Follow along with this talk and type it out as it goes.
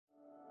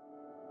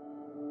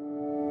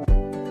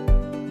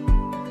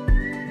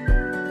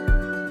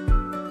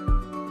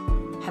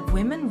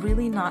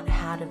not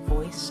had a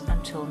voice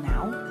until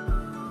now?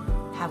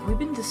 Have we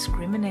been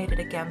discriminated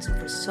against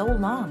for so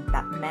long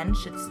that men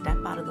should step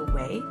out of the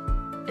way?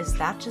 Is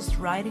that just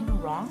righting a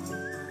wrong?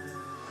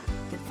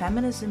 Did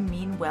feminism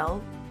mean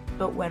well,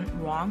 but went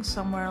wrong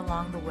somewhere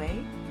along the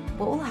way?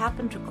 What will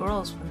happen to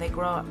girls when they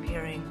grow up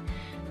hearing,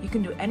 "You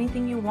can do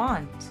anything you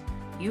want,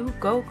 you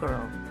go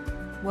girl"?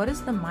 What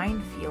is the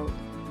minefield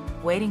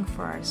waiting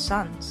for our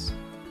sons?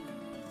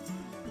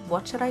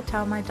 What should I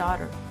tell my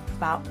daughter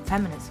about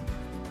feminism?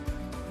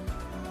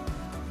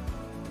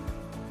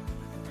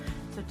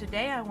 So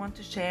today I want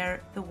to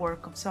share the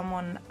work of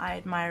someone I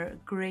admire a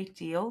great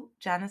deal,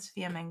 Janice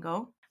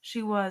Fiamengo.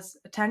 She was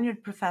a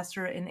tenured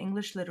professor in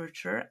English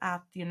literature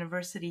at the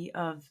University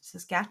of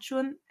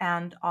Saskatchewan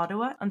and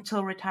Ottawa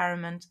until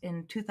retirement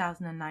in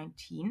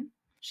 2019.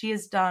 She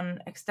has done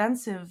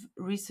extensive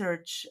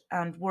research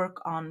and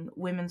work on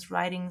women's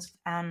writings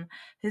and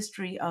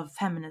history of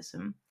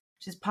feminism.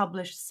 She's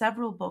published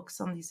several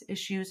books on these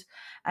issues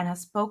and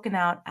has spoken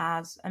out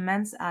as a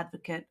men's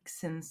advocate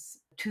since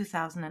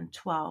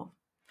 2012.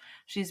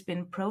 She's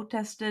been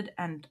protested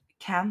and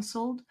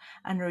cancelled,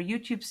 and her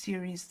YouTube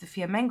series, The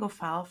Fiamengo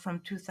File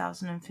from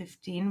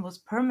 2015, was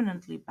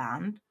permanently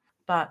banned,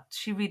 but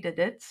she redid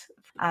it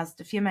as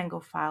The Fiamengo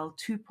File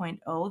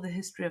 2.0, The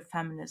History of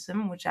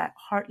Feminism, which I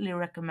heartily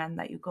recommend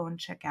that you go and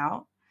check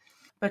out.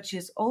 But she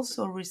has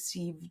also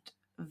received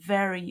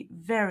very,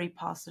 very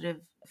positive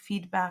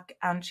feedback,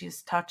 and she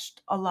has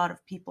touched a lot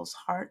of people's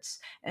hearts,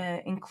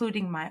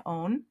 including my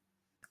own.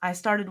 I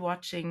started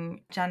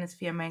watching Janice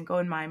Fiamengo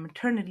in my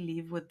maternity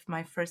leave with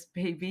my first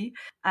baby.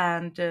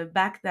 And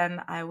back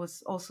then I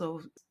was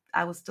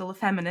still a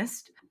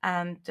feminist,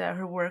 and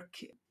her work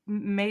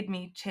made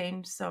me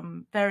change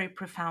some very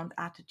profound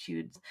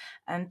attitudes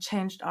and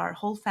changed our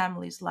whole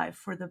family's life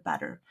for the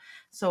better.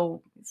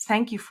 So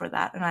thank you for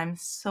that. And I'm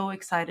so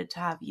excited to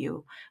have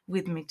you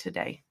with me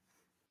today.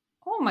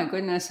 Oh my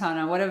goodness,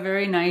 Hannah, what a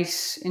very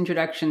nice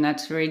introduction.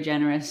 That's very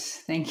generous.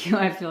 Thank you.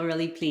 I feel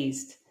really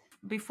pleased.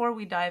 Before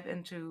we dive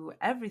into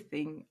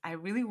everything, I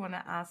really want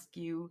to ask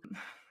you,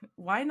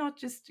 why not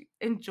just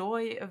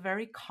enjoy a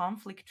very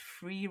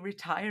conflict-free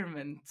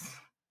retirement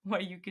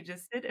where you could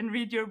just sit and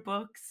read your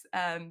books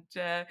and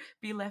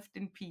be left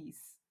in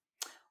peace?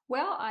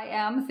 Well, I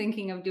am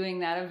thinking of doing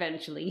that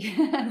eventually.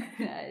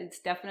 It's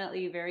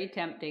definitely very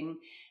tempting.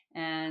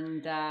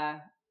 And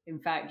in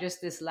fact,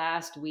 just this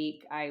last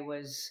week, I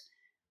was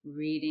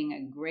reading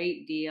a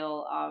great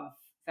deal of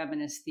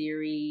feminist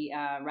theory,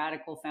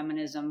 radical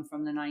feminism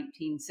from the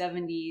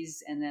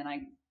 1970s, and then I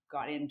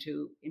got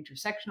into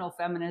intersectional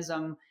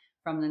feminism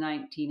from the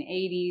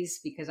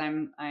 1980s because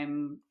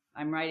I'm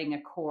writing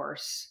a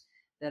course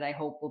that I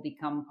hope will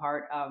become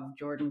part of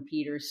Jordan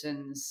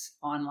Peterson's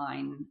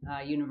online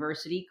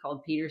university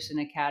called Peterson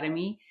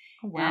Academy.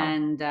 Oh, wow.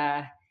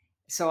 And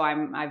so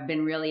I've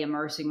been really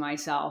immersing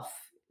myself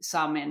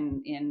some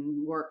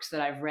in works that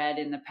I've read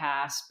in the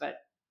past, but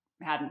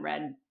hadn't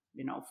read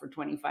for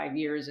 25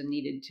 years and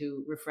needed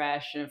to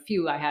refresh. And a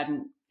few I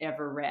hadn't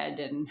ever read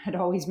and had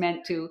always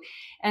meant to.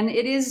 And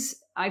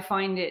I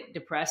find it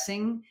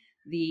depressing,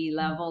 the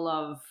level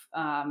of,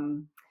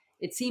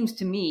 it seems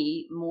to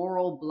me,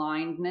 moral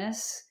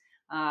blindness.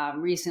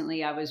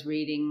 Recently I was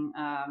reading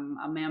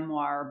a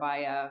memoir by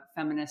a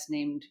feminist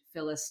named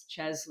Phyllis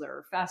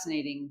Chesler,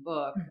 fascinating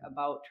book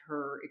about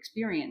her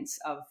experience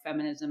of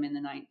feminism in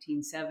the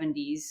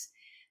 1970s,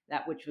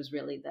 which was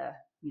really the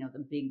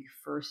big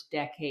first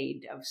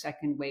decade of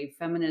second wave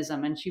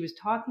feminism. And she was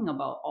talking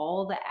about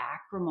all the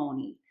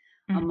acrimony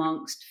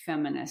amongst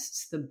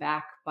feminists, the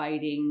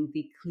backbiting,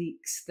 the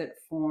cliques that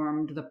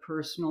formed, the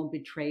personal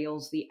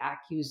betrayals, the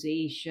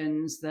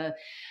accusations, the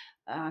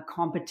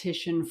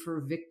competition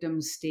for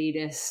victim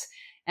status,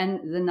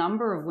 and the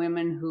number of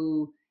women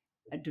who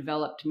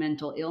developed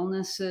mental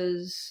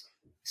illnesses,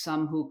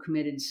 some who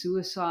committed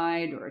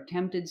suicide or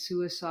attempted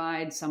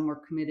suicide, some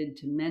were committed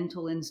to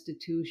mental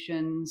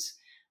institutions.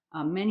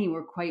 Many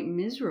were quite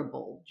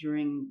miserable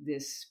during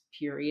this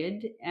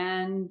period.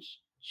 And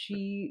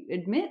she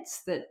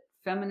admits that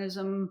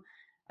feminism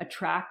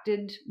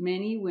attracted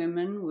many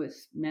women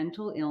with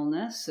mental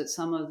illness, that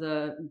some of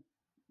the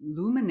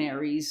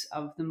luminaries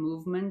of the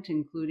movement,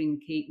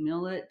 including Kate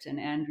Millett and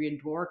Andrea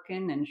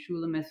Dworkin and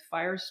Shulamith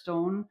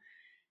Firestone,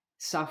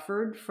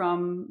 suffered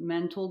from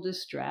mental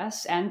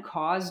distress and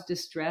caused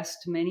distress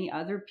to many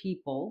other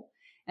people.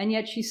 And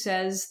yet she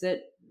says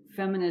that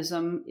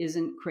feminism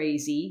isn't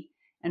crazy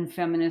and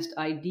feminist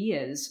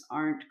ideas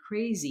aren't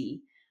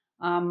crazy.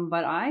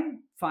 But I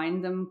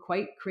find them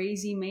quite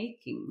crazy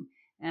making.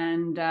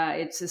 And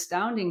it's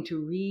astounding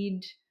to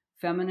read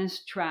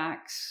feminist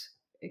tracts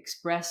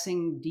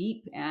expressing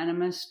deep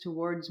animus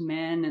towards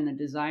men and the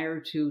desire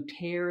to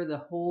tear the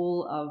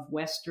whole of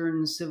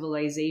Western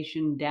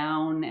civilization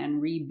down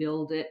and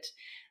rebuild it,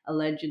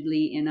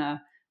 allegedly in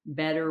a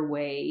better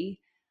way.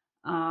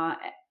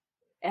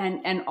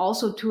 And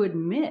also to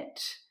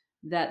admit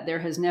that there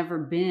has never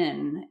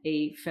been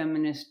a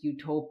feminist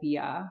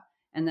utopia,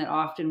 and that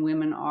often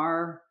women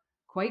are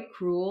quite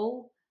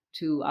cruel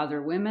to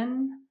other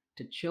women,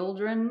 to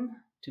children,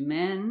 to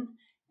men,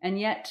 And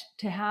yet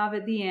to have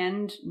at the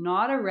end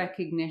not a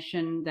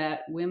recognition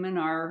that women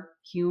are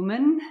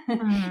human,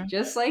 Mm-hmm.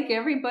 just like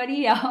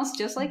everybody else,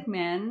 just like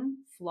men,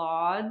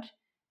 flawed,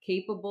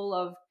 capable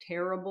of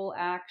terrible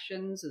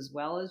actions as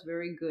well as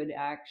very good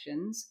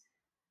actions.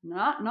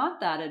 Not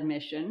that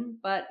admission,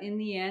 but in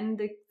the end,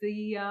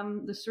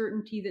 the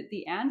certainty that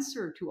the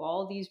answer to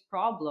all these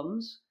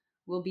problems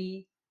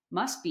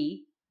must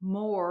be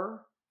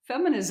more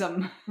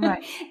feminism.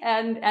 Right.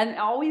 And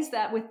always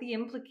that with the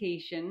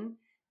implication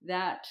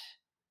that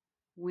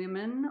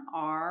women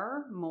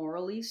are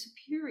morally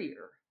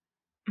superior.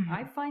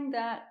 I Mm-hmm. find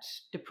that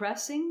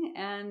depressing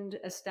and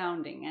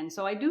astounding. And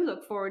so I do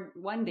look forward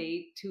one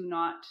day to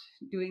not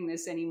doing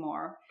this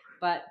anymore.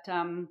 But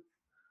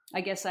I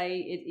guess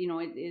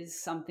it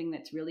is something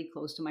that's really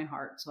close to my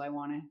heart. So I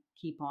want to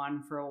keep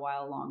on for a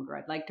while longer.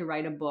 I'd like to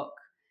write a book.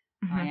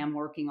 I Mm-hmm. am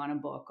working on a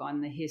book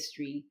on the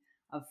history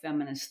of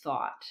feminist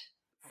thought.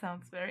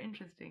 Sounds very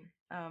interesting.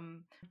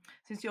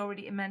 Since you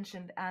already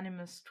mentioned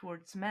animus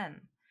towards men,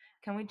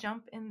 can we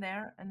jump in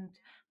there and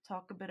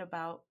talk a bit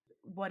about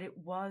what it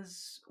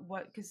was?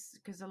 What,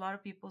 because a lot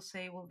of people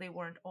say, well, they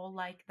weren't all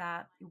like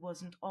that. It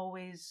wasn't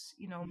always,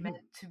 meant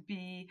to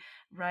be,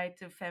 right.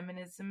 The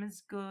feminism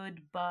is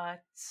good,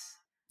 but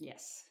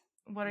Yes.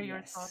 what are your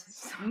Yes.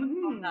 thoughts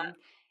on Hmm.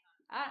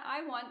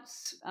 I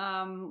once,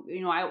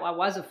 I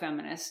was a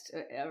feminist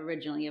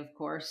originally, of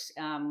course,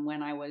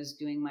 when I was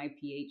doing my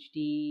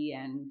PhD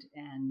and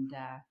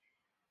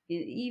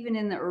even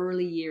in the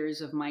early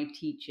years of my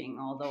teaching,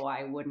 although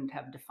I wouldn't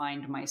have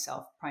defined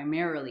myself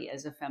primarily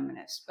as a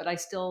feminist, but I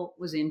still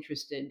was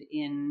interested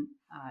in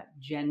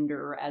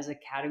gender as a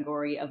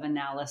category of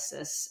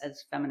analysis,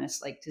 as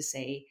feminists like to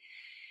say.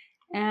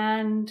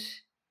 And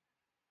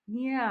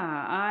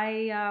yeah,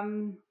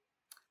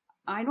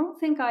 I don't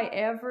think I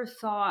ever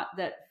thought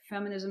that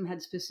feminism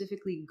had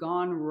specifically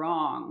gone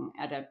wrong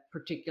at a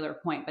particular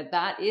point, but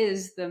that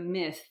is the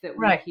myth that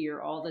we that?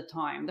 hear all the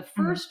time. The Right.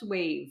 first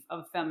wave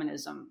of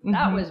feminism,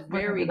 that Hmm. was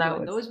Whatever very that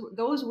good. was.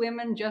 Those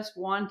women just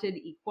wanted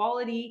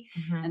equality,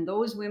 Hmm. and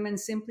those women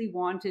simply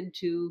wanted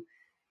to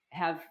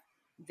have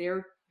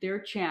their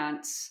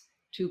chance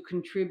to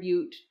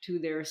contribute to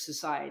their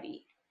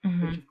society,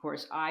 which Hmm. of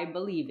course I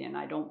believe in.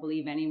 I don't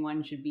believe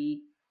anyone should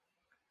be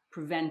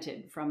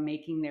prevented from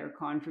making their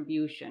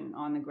contribution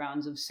on the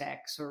grounds of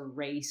sex or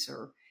race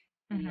or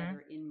any Hmm.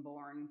 other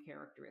inborn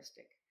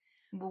characteristic.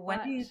 Well, when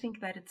do But you think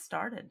that it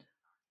started?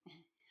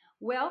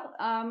 well,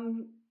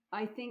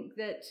 I think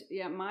that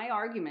my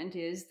argument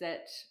is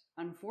that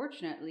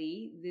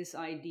unfortunately, this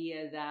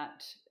idea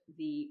that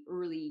the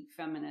early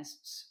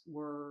feminists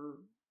were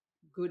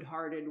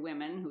good-hearted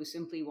women who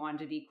simply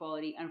wanted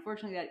equality,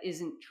 unfortunately, that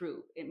isn't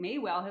true. It may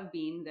well have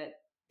been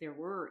that there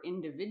were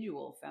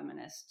individual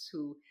feminists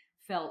who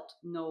felt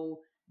no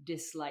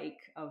dislike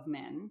of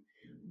men,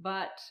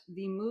 but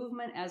the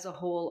movement as a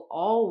whole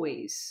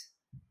always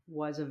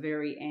was a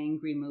very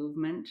angry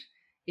movement.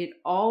 It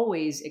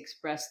always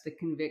expressed the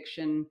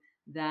conviction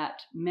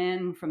that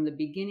men from the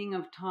beginning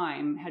of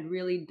time had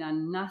really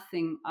done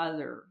nothing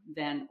other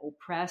than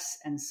oppress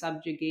and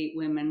subjugate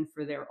women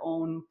for their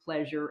own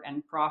pleasure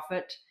and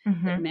profit,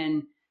 that Hmm.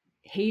 men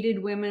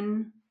hated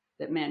women,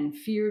 that men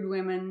feared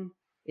women.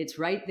 It's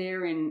right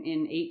there in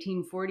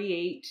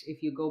 1848,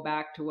 if you go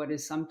back to what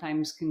is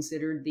sometimes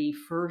considered the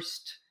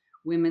first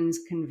women's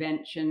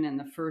convention and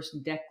the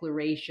first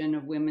declaration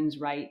of women's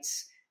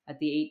rights at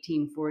the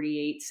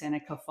 1848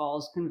 Seneca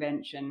Falls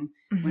Convention,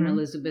 when Hmm.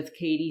 Elizabeth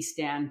Cady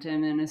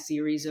Stanton and a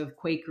series of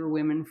Quaker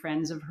women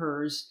friends of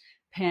hers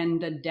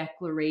penned a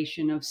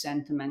declaration of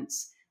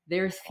sentiments.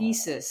 Their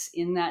thesis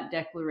in that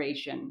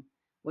declaration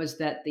was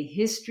that the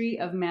history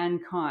of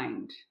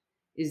mankind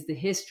is the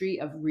history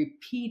of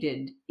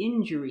repeated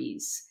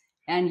injuries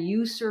and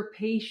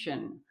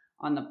usurpation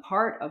on the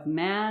part of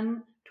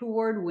man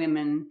toward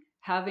women,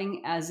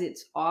 having as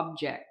its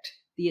object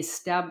the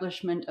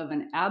establishment of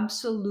an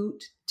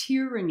absolute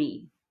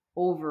tyranny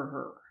over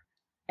her.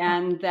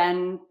 And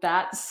then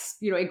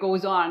it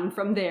goes on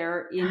from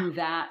there in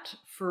that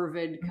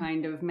fervid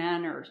kind of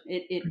manner.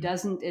 It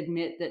doesn't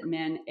admit that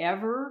men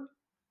ever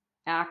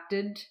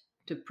acted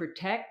to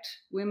protect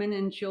women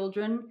and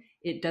children.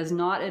 It does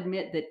not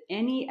admit that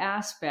any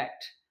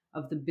aspect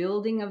of the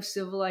building of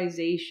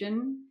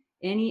civilization,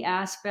 any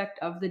aspect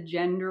of the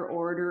gender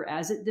order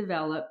as it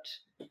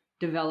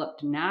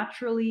developed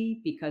naturally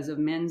because of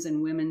men's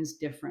and women's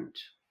different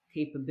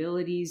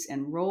capabilities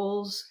and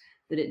roles,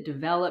 that it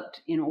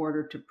developed in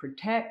order to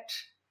protect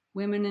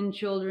women and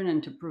children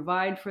and to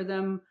provide for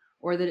them,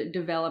 or that it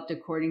developed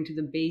according to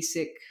the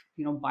basic,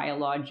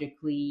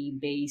 biologically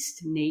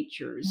based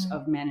natures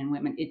of men and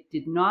women. It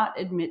did not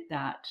admit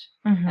that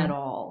at Hmm.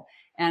 all.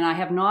 And I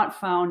have not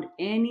found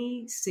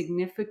any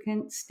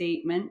significant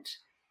statement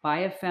by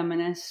a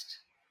feminist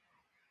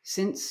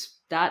since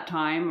that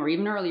time, or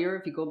even earlier,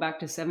 if you go back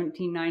to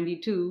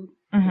 1792,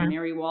 in Hmm.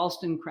 Mary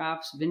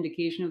Wollstonecraft's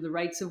Vindication of the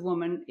Rights of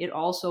Woman, it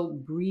also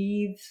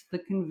breathes the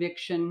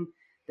conviction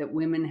that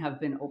women have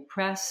been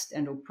oppressed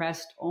and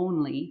oppressed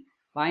only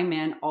by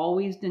men,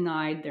 always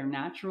denied their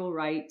natural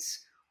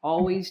rights,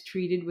 always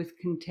treated with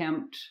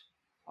contempt,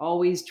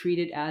 always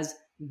treated as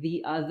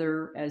the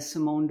other, as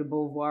Simone de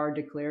Beauvoir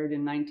declared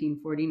in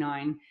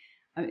 1949.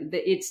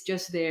 It's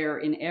just there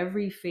in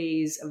every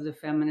phase of the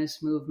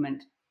feminist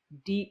movement.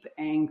 Deep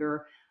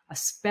anger, a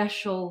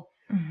special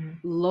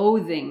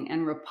loathing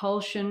and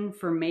repulsion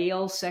for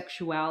male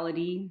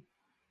sexuality,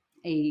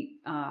 a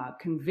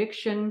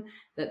conviction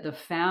that the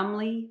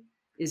family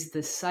is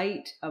the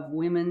site of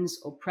women's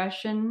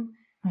oppression.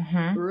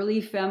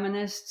 Early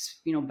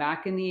feminists,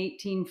 back in the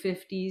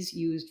 1850s,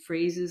 used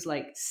phrases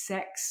like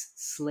sex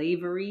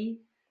slavery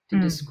to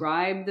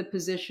describe the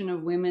position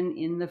of women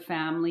in the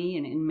family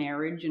and in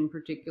marriage in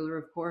particular,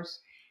 of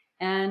course.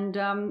 And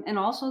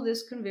also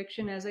this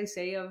conviction, as I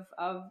say,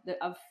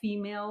 of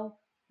female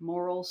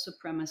moral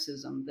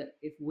supremacism, that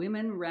if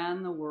women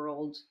ran the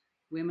world,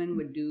 women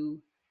would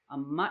do a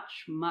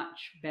much,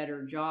 much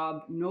better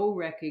job. No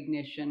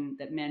recognition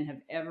that men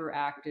have ever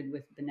acted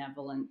with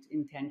benevolent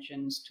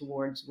intentions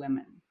towards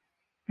women.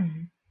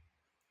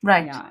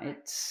 Right. Yeah,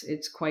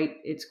 it's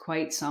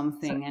quite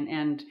something.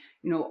 And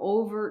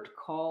overt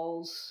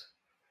calls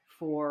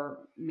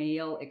for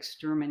male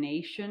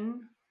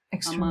extermination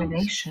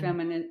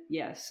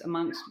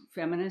amongst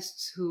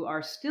feminists who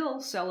are still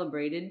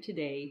celebrated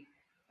today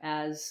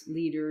as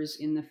leaders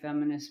in the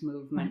feminist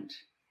movement.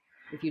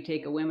 If you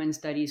take a women's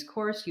studies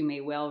course, you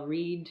may well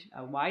read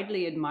a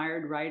widely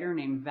admired writer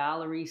named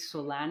Valerie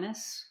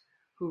Solanas,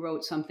 who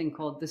wrote something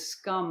called the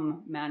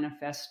Scum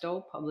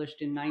Manifesto,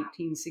 published in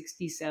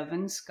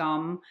 1967.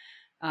 Scum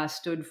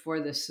stood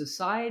for the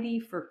Society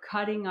for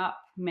Cutting Up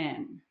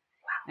Men.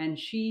 And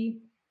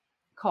she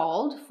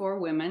called for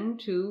women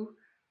to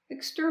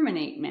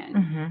exterminate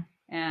men.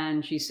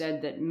 And she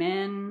said that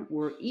men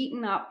were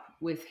eaten up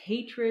with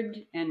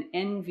hatred and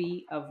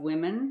envy of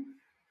women.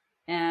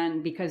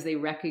 And because they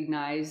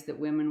recognized that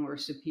women were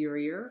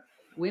superior,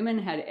 women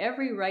had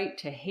every right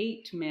to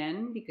hate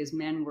men because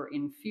men were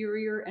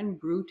inferior and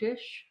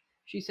brutish.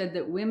 She said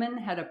that women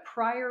had a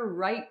prior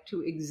right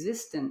to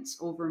existence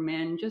over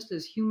men, just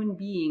as human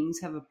beings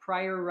have a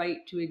prior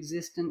right to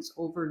existence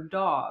over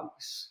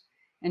dogs.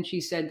 And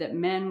she said that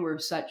men were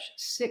such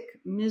sick,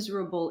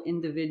 miserable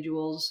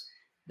individuals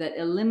that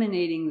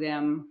eliminating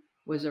them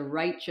was a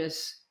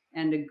righteous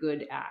and a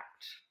good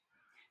act.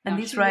 And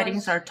these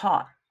writings are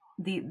taught.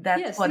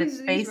 That's what it's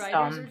based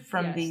on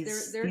from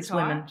these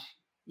women.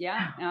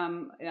 Yeah.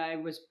 I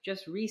was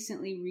just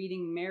recently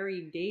reading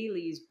Mary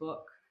Daly's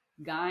book,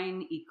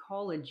 Gyne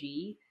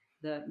Ecology,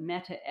 the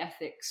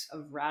Meta-Ethics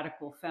of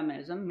Radical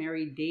Feminism.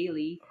 Mary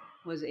Daly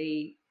was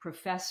a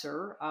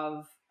professor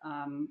of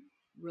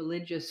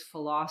religious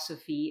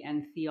philosophy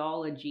and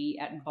theology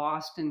at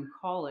Boston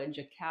College,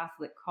 a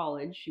Catholic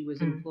college. She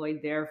was employed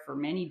there for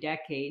many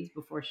decades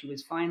before she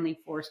was finally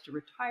forced to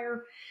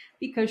retire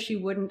because she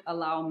wouldn't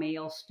allow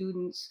male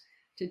students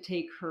to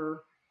take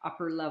her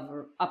upper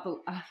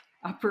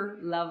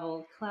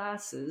level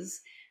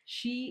classes.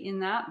 She, in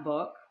that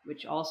book,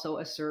 which also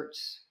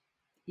asserts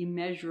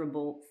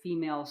immeasurable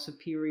female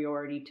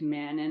superiority to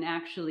men and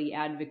actually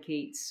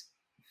advocates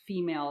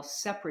female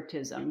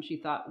separatism, she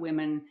thought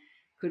women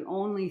could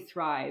only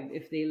thrive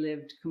if they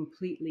lived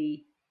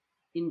completely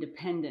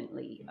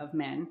independently of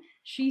men.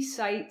 She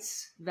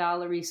cites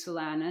Valerie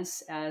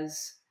Solanas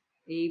as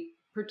a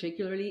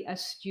particularly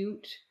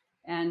astute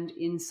and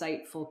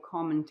insightful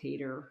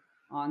commentator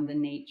on the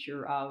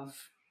nature of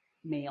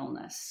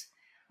maleness.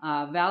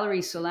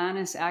 Valerie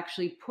Solanas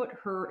actually put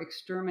her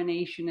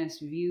exterminationist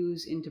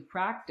views into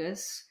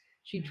practice.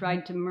 She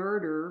tried to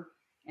murder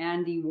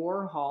Andy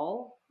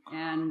Warhol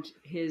and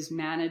his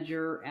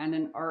manager and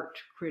an art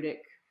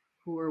critic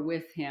who were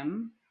with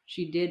him.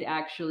 She did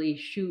actually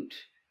shoot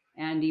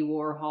Andy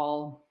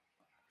Warhol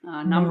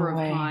a number of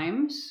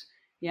times.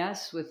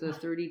 Yes, with a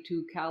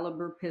 .32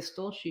 caliber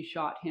pistol, she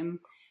shot him.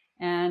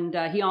 And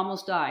he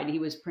almost died. He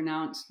was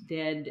pronounced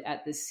dead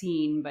at the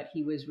scene, but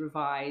he was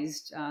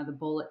revised. The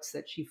bullets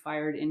that she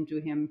fired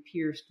into him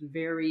pierced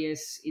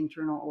various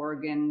internal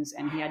organs,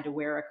 and he had to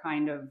wear a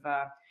kind of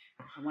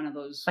one of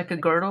those, like a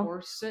girdle,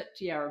 corset,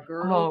 or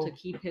girdle, to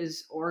keep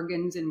his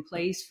organs in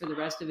place for the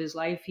rest of his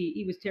life.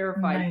 He was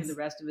terrified for the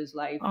rest of his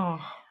life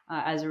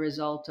as a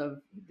result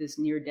of this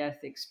near-death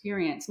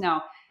experience.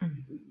 Now,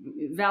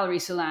 Valerie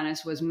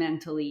Solanas was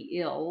mentally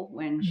ill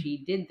when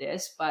she did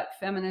this, but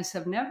feminists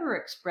have never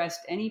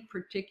expressed any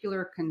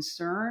particular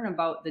concern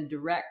about the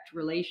direct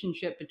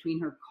relationship between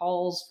her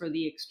calls for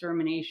the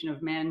extermination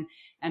of men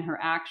and her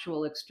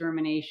actual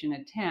extermination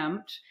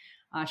attempt.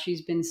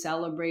 She's been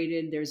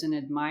celebrated. There's an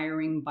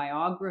admiring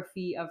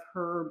biography of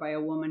her by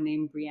a woman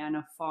named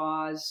Brianna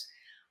Foz.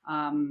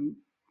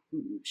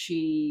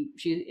 She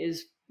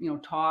is,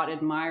 taught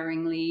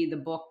admiringly. The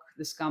book,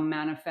 The Scum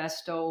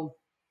Manifesto,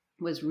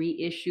 was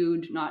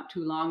reissued not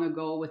too long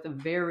ago with a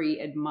very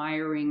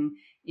admiring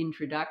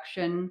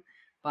introduction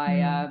by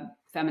a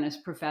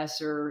feminist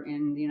professor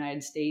in the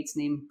United States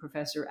named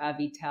Professor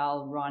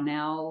Avital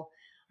Ronell.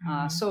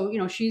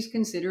 So, she's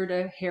considered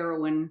a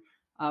heroine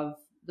of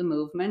the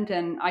movement.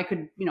 And I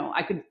could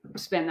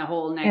spend the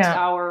whole next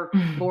hour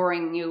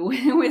boring you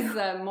with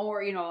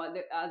more,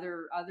 the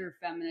other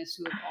feminists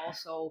who have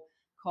also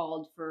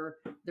called for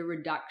the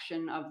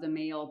reduction of the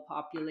male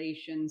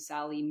population.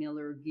 Sally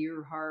Miller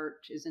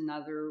Gearhart is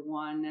another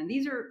one. And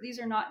these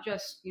are not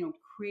just,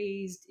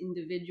 crazed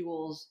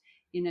individuals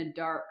in a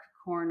dark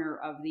corner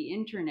of the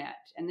internet.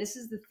 And this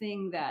is the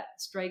thing that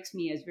strikes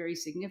me as very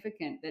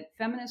significant, that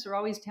feminists are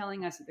always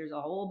telling us that there's a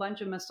whole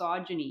bunch of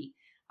misogyny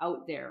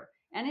out there.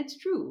 And it's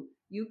true.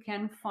 You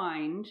can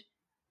find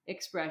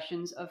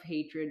expressions of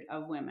hatred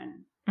of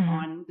women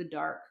on the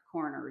dark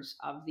corners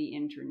of the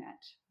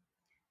internet.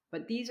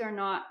 But these are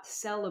not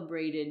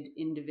celebrated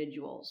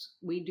individuals.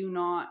 We do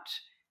not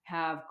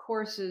have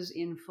courses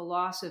in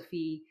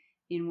philosophy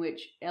in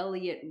which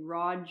Elliot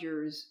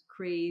Rodgers'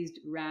 crazed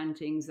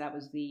rantings, that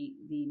was the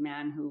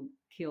man who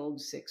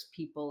killed 6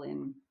 people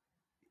in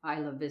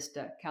Isla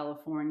Vista,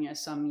 California,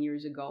 some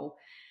years ago.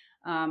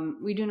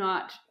 We do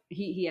not,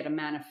 he had a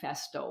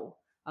manifesto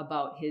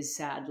about his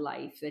sad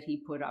life that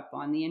he put up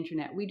on the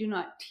internet. We do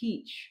not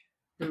teach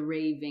the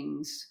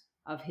ravings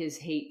of his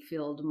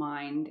hate-filled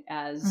mind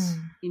as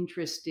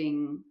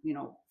interesting,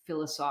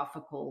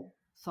 philosophical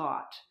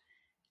thought,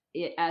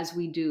 as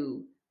we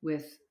do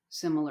with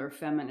similar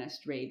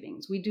feminist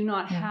ravings. We do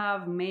not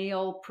have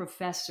male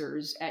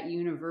professors at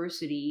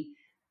university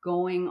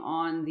going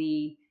on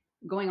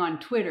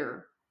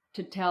Twitter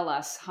to tell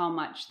us how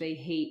much they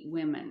hate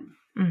women.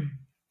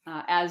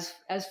 As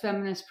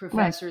feminist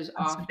professors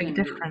often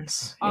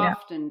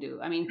do.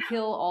 I mean,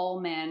 kill all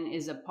men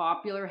is a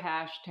popular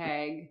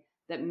hashtag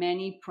that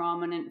many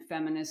prominent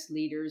feminist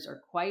leaders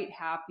are quite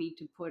happy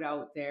to put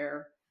out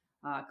there.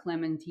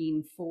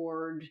 Clementine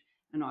Ford,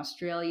 an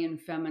Australian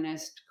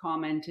feminist,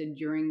 commented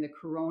during the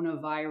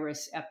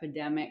coronavirus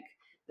epidemic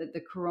that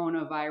the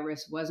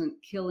coronavirus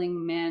wasn't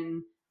killing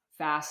men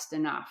fast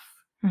enough.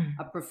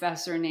 A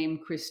professor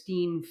named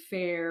Christine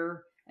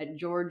Fair at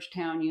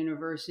Georgetown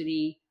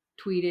University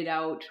tweeted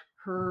out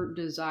her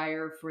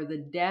desire for the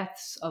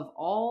deaths of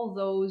all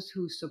those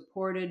who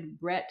supported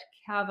Brett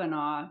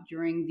Kavanaugh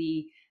during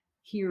the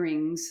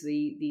hearings,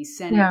 the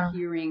Senate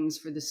hearings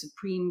for the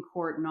Supreme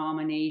Court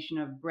nomination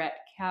of Brett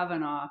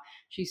Kavanaugh.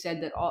 She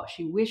said that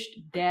she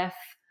wished death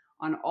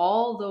on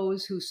all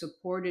those who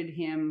supported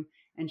him,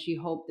 and she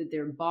hoped that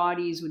their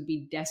bodies would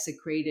be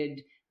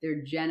desecrated,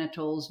 their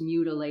genitals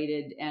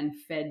mutilated, and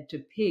fed to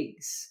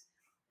pigs.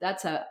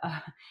 That's a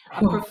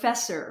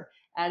professor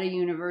at a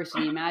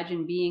university.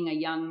 Imagine being a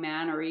young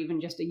man or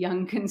even just a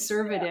young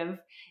conservative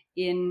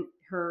in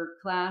her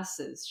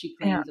classes. She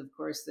claims, of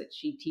course, that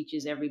she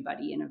teaches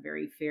everybody in a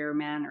very fair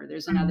manner.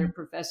 There's another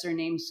professor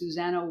named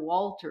Susanna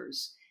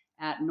Walters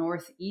at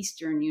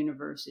Northeastern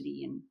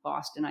University in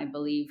Boston, I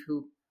believe,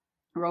 who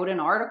wrote an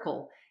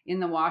article in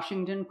the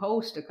Washington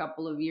Post a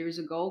couple of years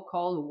ago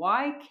called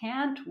 "Why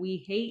Can't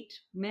We Hate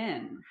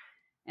Men?"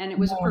 And it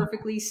was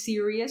perfectly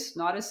serious,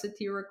 not a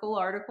satirical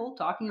article,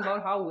 talking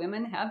about how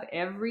women have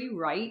every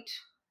right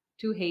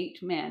to hate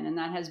men. And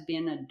that has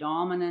been a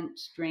dominant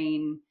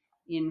strain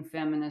in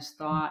feminist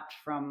thought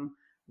from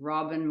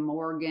Robin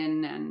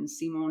Morgan and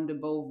Simone de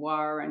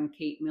Beauvoir and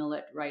Kate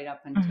Millett right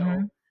up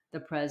until the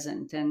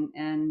present.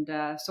 And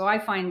so I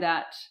find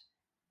that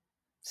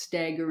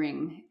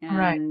staggering.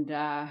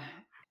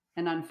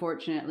 And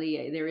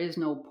unfortunately, there is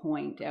no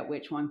point at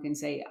which one can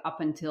say,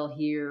 up until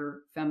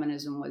here,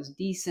 feminism was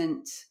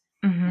decent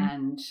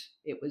and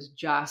it was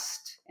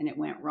just and it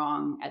went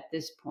wrong at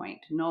this point.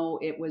 No,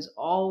 it was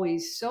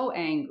always so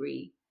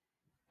angry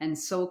and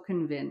so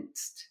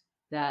convinced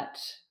that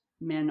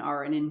men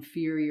are an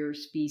inferior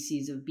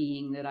species of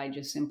being that I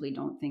just simply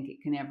don't think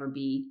it can ever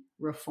be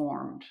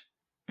reformed.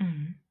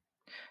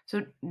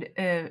 So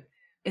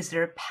is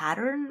there a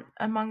pattern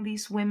among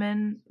these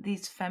women,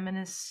 these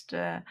feminist,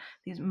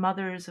 these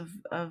mothers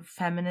of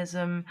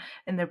feminism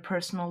in their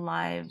personal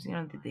lives?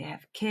 Did they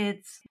have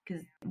kids?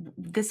 Because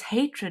this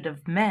hatred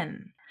of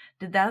men,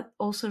 did that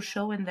also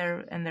show in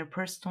their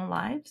personal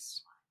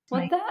lives?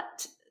 Well,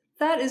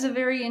 that is a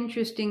very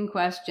interesting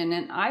question.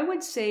 And I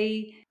would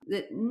say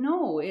that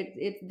no,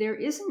 there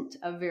isn't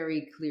a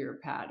very clear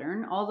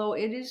pattern, although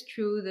it is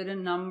true that a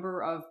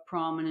number of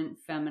prominent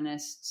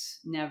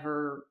feminists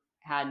never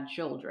had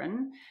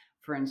children.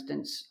 For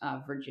instance,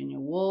 Virginia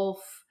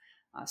Woolf,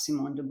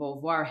 Simone de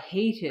Beauvoir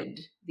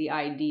hated the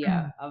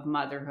idea of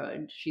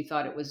motherhood. She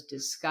thought it was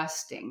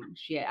disgusting.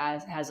 She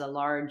has a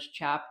large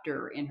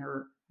chapter in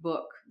her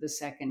book, The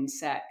Second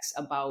Sex,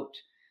 about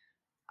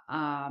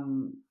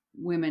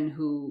women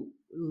who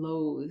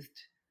loathed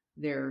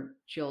their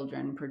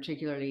children,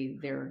 particularly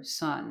their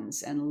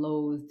sons, and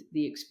loathed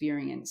the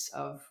experience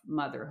of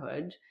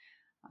motherhood.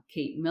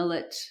 Kate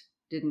Millett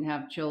didn't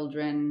have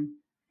children.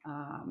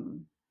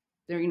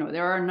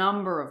 There are a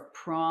number of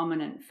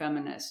prominent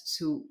feminists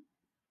who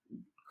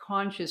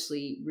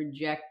consciously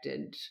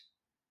rejected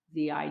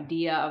the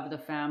idea of the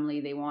family.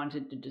 They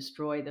wanted to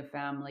destroy the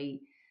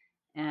family,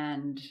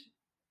 and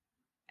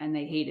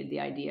they hated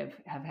the idea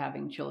of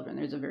having children.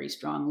 There's a very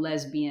strong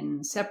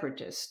lesbian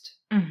separatist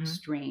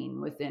strain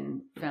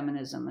within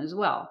feminism as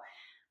well.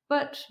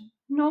 But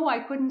No, I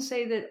couldn't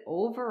say that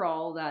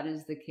overall that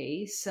is the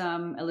case.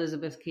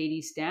 Elizabeth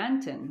Cady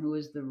Stanton, who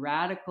was the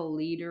radical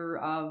leader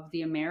of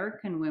the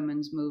American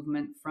women's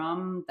movement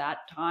from that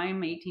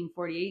time,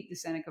 1848, the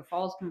Seneca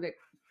Falls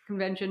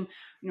Convention,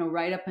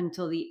 right up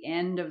until the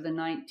end of the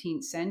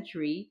 19th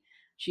century.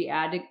 She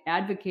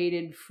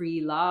advocated free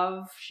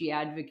love. She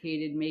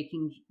advocated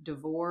making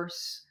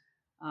divorce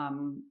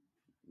um,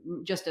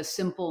 just a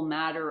simple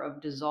matter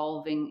of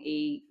dissolving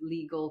a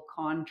legal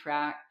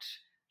contract.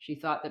 She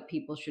thought that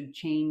people should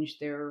change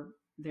their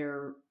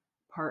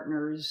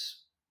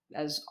partners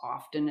as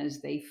often as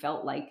they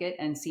felt like it,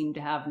 and seemed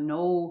to have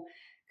no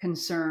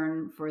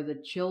concern for the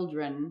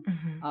children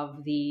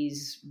of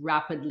these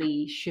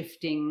rapidly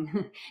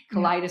shifting,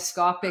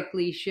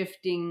 kaleidoscopically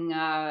shifting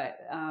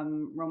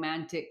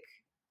romantic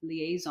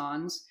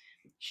liaisons.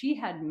 She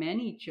had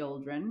many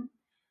children,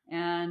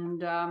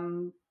 and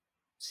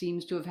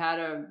seems to have had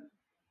a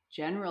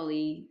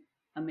generally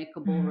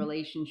amicable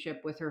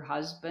relationship with her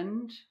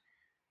husband.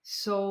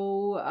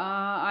 So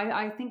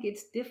I think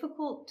it's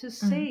difficult to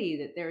say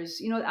that there's,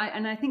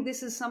 and I think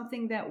this is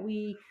something that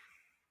we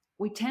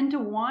tend to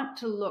want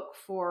to look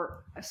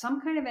for some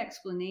kind of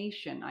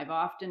explanation. I've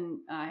often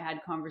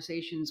had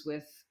conversations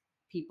with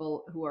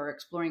people who are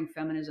exploring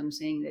feminism,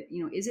 saying that,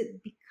 is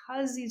it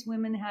because these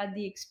women had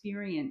the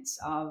experience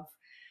of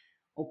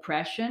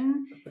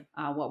oppression?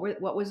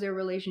 What was their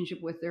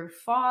relationship with their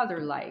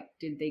father like?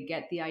 Did they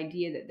get the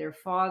idea that their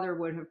father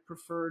would have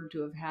preferred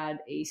to have had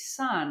a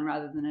son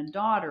rather than a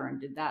daughter,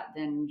 and did that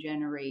then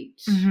generate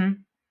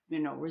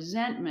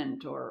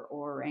resentment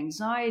or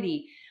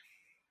anxiety?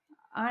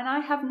 And I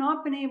have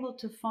not been able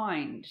to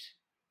find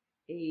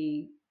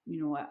a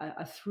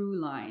through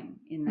line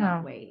in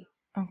that way.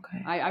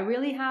 Okay. I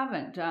really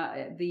haven't.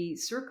 The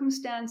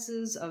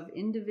circumstances of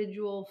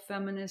individual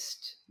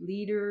feminist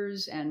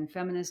leaders and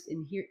feminist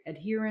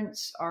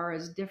adherents are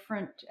as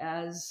different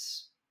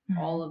as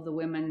all of the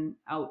women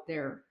out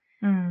there.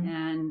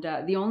 And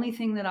the only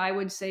thing that I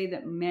would say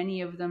that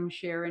many of them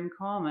share in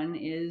common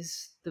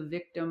is the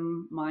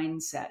victim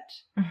mindset.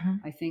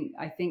 I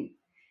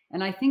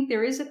think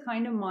there is a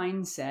kind of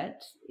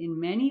mindset in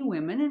many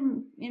women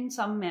and in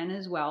some men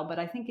as well, but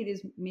I think it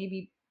is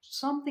maybe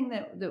something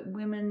that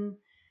women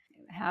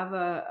have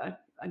a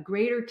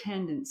greater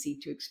tendency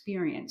to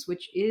experience,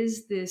 which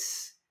is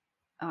this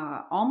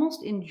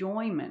almost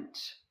enjoyment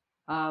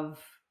of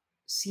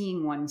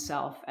seeing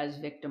oneself as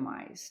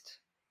victimized.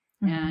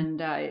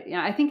 And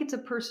I think it's a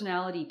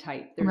personality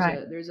type.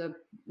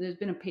 There's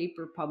been a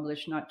paper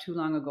published not too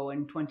long ago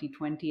in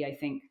 2020, I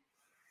think,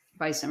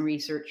 by some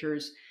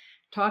researchers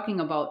talking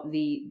about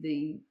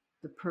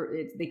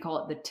they call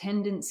it the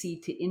tendency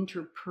to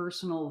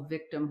interpersonal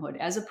victimhood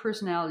as a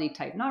personality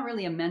type, not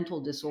really a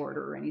mental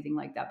disorder or anything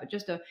like that, but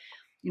just a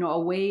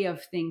way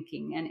of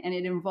thinking. And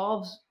it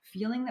involves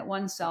feeling that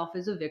oneself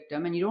is a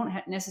victim, and you don't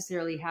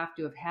necessarily have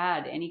to have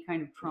had any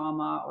kind of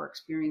trauma or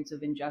experience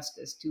of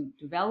injustice to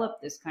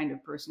develop this kind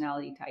of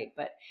personality type,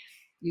 but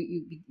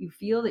you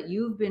feel that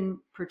you've been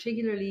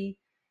particularly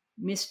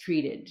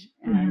mistreated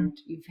and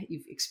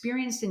you've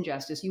experienced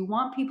injustice. You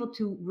want people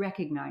to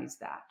recognize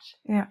that.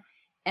 Yeah.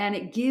 And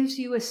it gives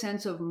you a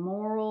sense of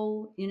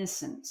moral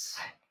innocence.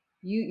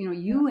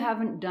 You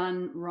haven't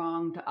done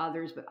wrong to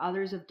others, but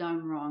others have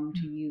done wrong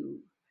to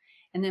you.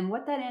 And then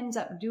what that ends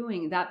up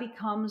doing, that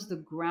becomes the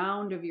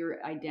ground of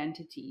your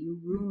identity. You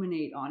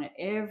ruminate on it.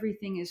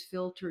 Everything is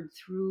filtered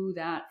through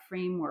that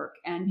framework.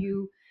 And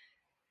you,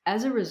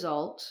 as a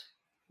result,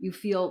 you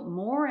feel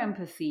more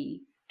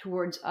empathy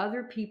towards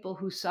other people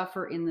who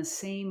suffer in the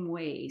same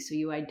way. So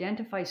you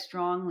identify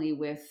strongly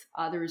with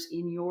others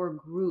in your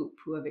group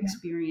who have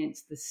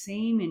experienced the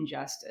same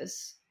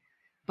injustice,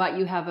 but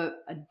you have a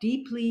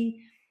deeply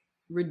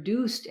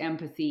reduced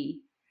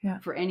empathy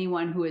for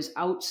anyone who is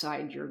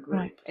outside your group.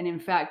 Right. And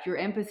in fact, your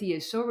empathy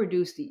is so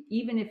reduced that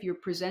even if you're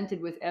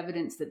presented with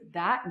evidence that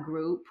that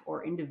group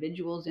or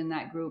individuals in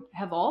that group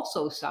have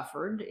also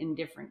suffered in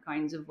different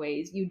kinds of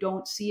ways, you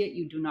don't see it,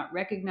 you do not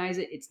recognize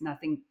it, it's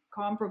nothing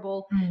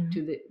comparable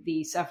to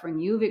the suffering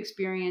you've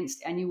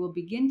experienced, and you will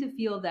begin to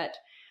feel that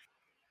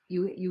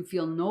you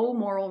feel no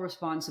moral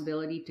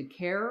responsibility to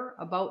care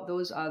about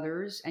those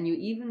others, and you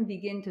even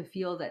begin to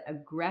feel that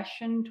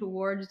aggression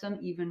towards them,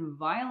 even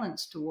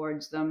violence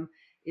towards them,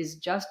 is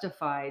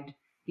justified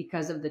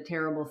because of the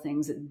terrible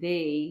things that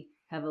they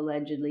have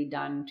allegedly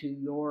done to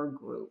your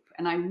group.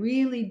 And I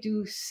really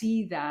do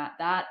see that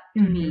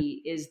to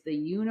me is the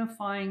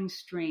unifying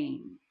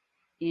strain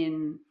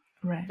in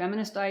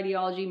feminist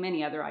ideology,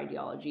 many other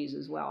ideologies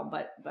as well,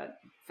 but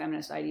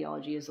feminist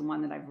ideology is the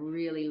one that I've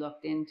really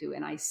looked into.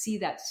 And I see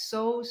that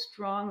so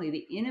strongly,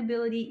 the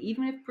inability,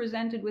 even if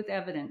presented with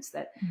evidence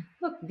that,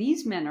 look,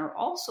 these men are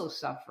also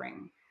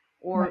suffering,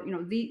 or,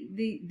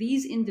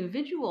 these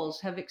individuals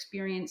have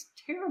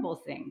experienced terrible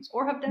things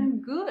or have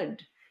done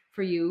good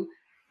for you,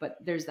 but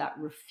there's that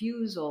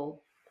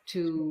refusal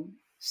to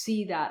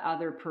see that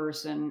other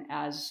person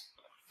as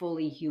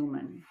fully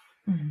human.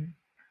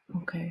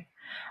 Okay.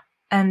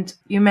 And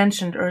you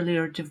mentioned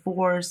earlier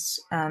divorce,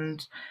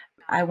 and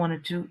I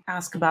wanted to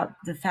ask about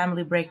the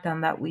family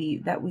breakdown that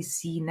we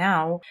see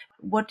now.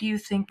 What do you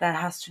think that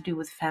has to do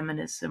with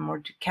feminism,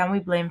 or can we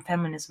blame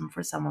feminism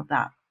for some of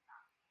that?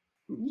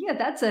 Yeah,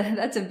 that's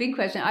a big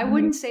question. I Mhm.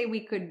 wouldn't say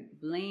we could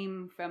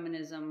blame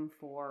feminism Mhm.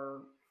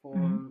 for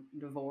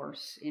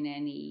divorce in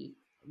any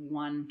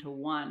one to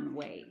one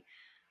way,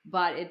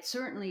 but it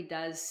certainly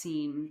does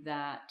seem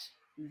that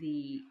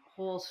the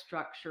whole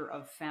structure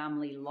of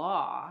family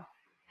law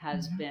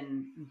has Mhm.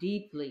 been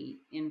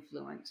deeply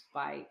influenced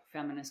by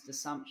feminist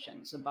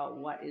assumptions about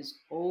what is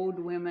owed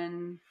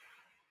women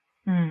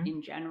Mhm.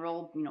 in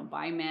general,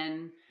 by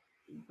men,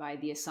 by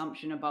the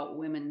assumption about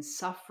women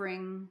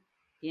suffering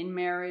in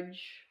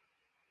marriage.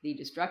 The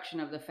destruction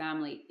of the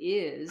family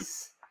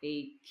is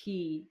a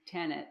key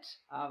tenet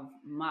of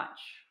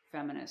much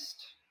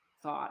feminist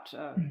thought,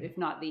 if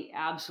not the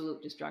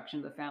absolute destruction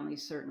of the family,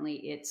 certainly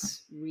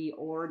its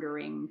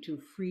reordering to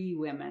free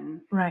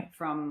women Right.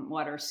 from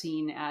what are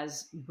seen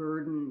as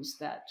burdens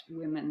that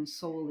women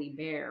solely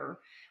bear,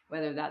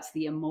 whether that's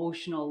the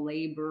emotional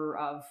labor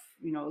of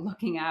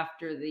looking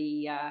after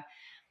the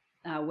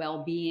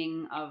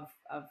well-being of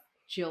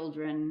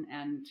children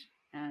and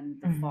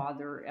the Mhm.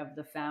 father of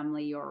the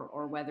family,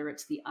 or whether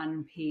it's the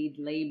unpaid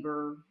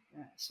labor,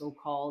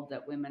 so-called,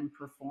 that women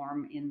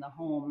perform in the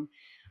home.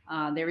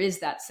 There is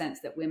that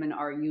sense that women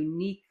are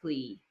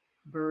uniquely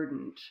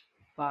burdened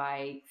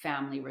by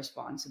family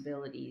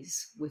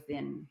responsibilities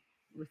within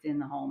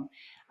the home.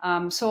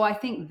 So I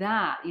think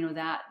that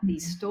that the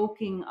Mhm.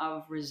 stoking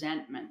of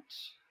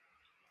resentment,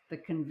 the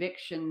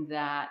conviction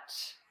that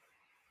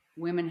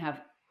women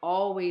have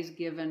always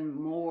given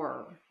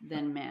more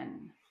than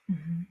men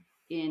Mhm.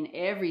 in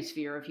every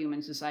sphere of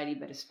human society,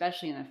 but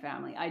especially in the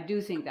family. I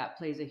do think that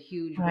plays a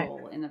huge Right.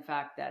 role in the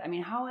fact that, I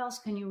mean, how else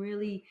can you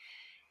really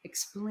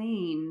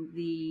explain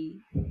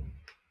the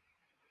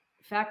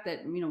fact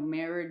that,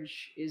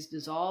 marriage is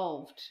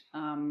dissolved,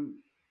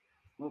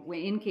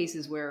 in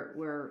cases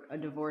where a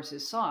divorce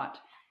is sought?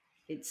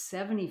 It's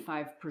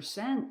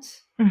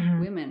 75% Mhm.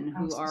 women I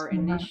who was just are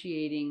saying that.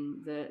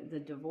 initiating the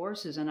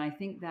divorces. And I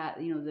think that,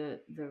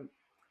 the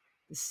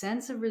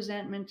sense of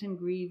resentment and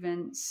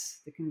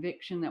grievance, the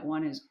conviction that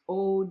one is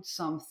owed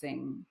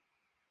something,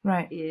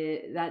 Right.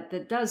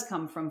 that does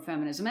come from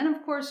feminism. And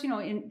of course,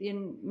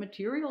 in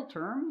material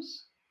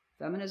terms,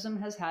 feminism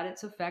has had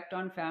its effect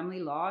on family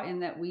law in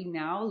that we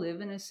now live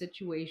in a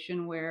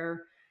situation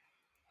where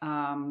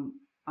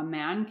a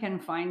man can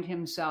find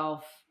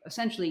himself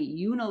essentially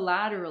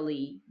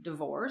unilaterally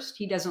divorced.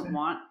 He doesn't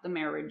want the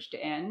marriage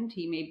to end.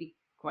 He may be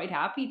quite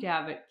happy to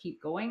have it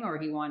keep going, or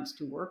he wants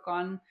to work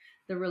on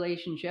the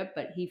relationship,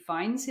 but he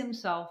finds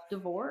himself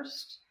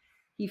divorced.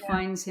 He Yeah.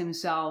 finds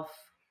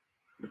himself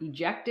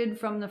ejected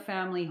from the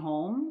family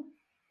home,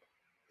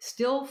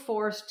 still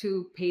forced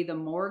to pay the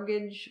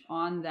mortgage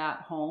on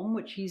that home,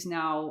 which he's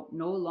now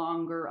no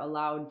longer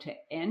allowed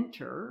to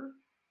enter,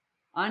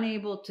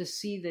 unable to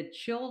see the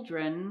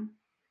children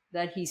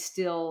that he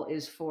still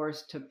is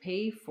forced to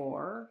pay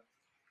for,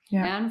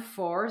 Yeah. and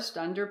forced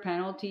under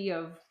penalty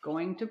of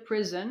going to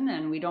prison.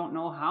 And we don't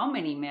know how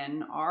many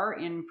men are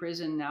in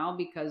prison now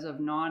because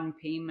of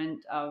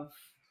non-payment of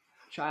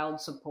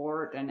child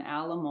support and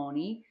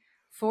alimony,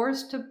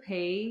 forced to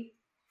pay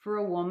for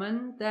a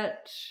woman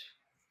that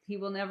he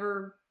will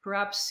never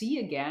perhaps see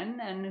again,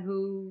 and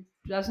who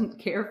doesn't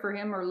care for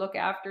him or look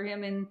after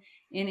him in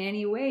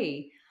any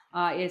way.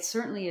 It's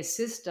certainly a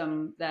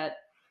system that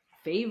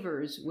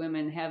favors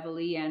women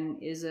heavily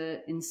and is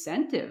a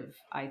incentive,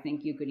 I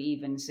think you could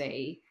even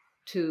say,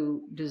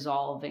 to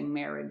dissolving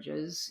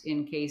marriages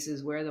in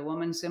cases where the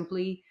woman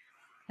simply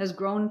has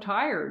grown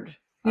tired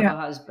of Yeah. a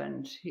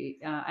husband.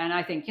 And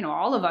I think,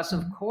 all of us,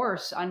 of Mhm.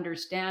 course,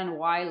 understand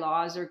why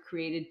laws are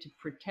created to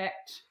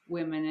protect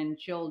women and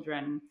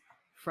children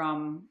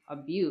from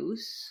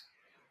abuse,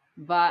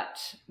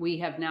 but we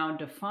have now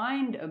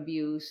defined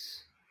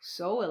abuse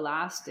so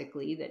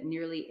elastically that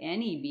nearly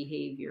any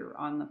behavior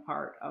on the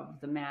part of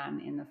the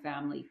man in the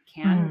family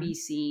can be Mhm.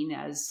 seen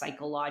as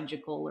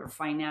psychological or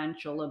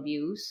financial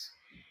abuse.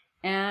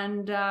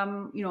 And,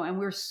 and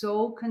we're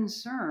so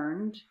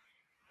concerned,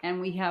 and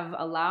we have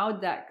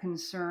allowed that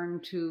concern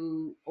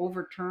to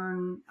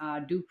overturn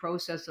due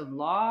process of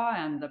law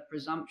and the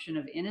presumption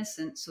of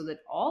innocence, so that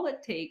all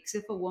it takes,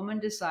 if a woman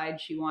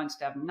decides she wants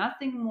to have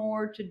nothing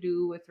more to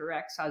do with her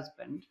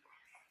ex-husband,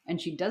 and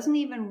she doesn't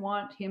even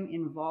want him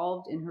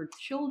involved in her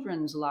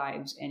children's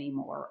lives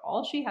anymore,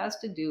 all she has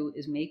to do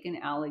is make an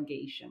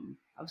allegation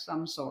of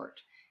some sort.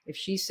 If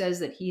she says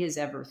that he has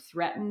ever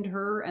threatened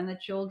her and the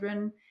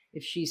children,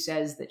 if she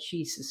says that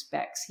she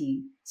suspects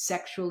he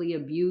sexually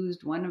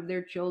abused one of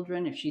their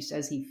children, if she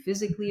says he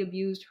physically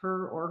abused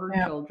her or her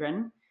Yeah.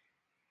 children,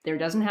 there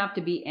doesn't have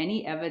to be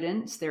any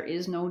evidence. There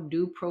is no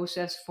due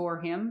process for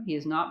him. He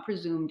is not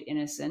presumed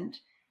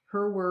innocent.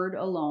 Her word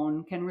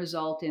alone can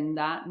result in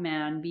that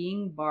man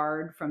being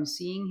barred from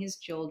seeing his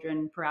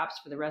children, perhaps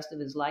for the rest of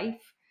his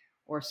life,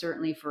 or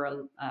certainly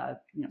for a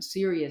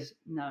serious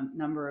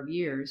number of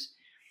years.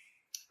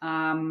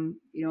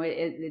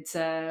 It's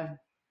a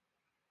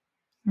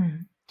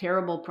Mhm.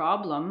 terrible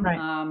problem.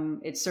 Right.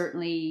 It's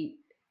certainly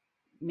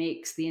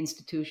makes the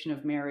institution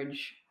of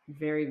marriage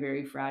very,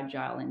 very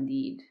fragile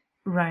indeed.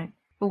 Right.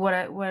 But what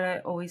I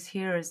always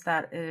hear is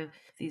that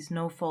these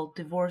no-fault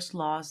divorce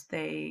laws,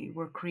 they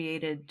were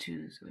created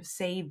to sort of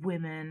save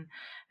women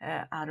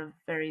out of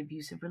very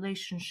abusive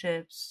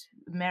relationships,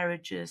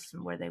 marriages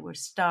where they were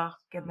stuck,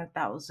 and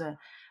that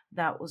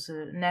was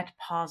a net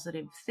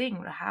positive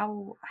thing.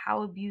 How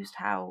abused,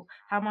 how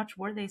much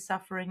were they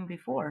suffering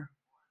before?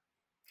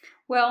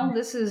 Well,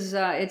 this is,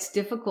 it's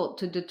difficult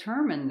to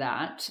determine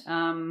that,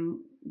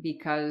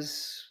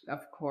 because,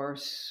 of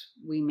course,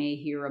 we may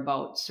hear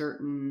about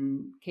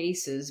certain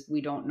cases. We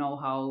don't know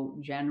how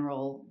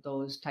general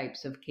those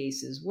types of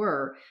cases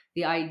were.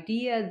 The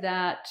idea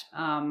that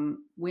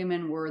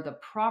women were the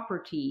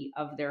property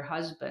of their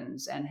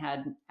husbands and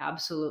had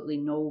absolutely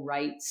no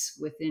rights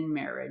within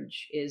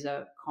marriage is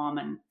a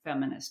common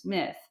feminist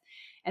myth.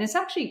 And it's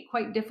actually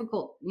quite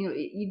difficult.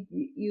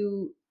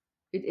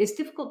 It's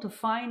difficult to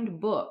find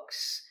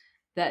books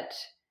that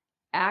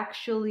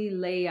actually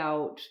lay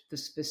out the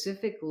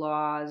specific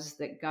laws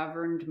that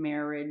governed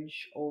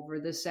marriage over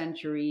the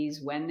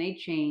centuries when they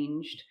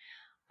changed.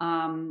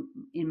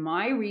 In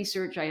my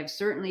research, I have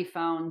certainly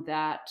found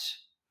that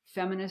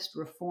feminist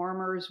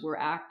reformers were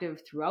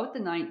active throughout the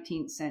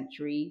 19th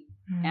century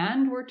Mhm.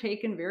 and were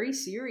taken very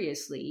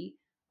seriously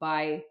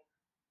by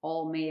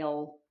all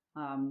male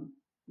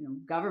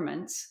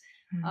governments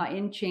Mhm.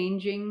 in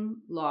changing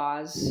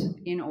laws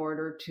in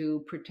order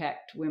to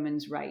protect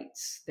women's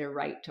rights, their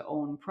right to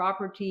own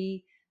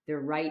property,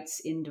 their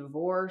rights in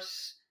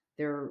divorce,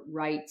 their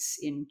rights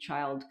in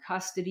child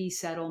custody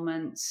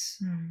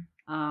settlements. Mhm.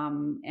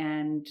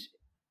 And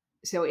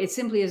so it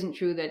simply isn't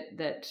true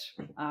that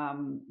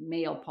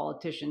male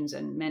politicians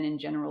and men in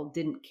general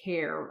didn't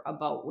care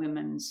about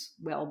women's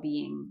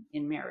well-being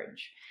in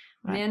marriage.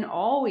 Right. Men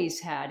always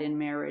had in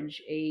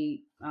marriage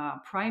a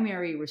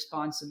primary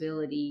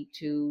responsibility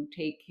to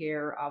take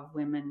care of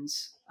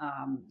women's,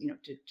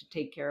 to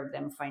take care of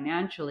them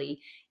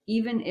financially.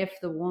 Even if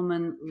the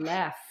woman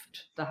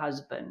left the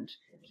husband,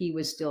 he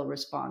was still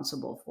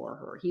responsible for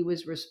her. He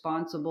was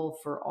responsible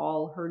for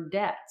all her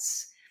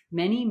debts.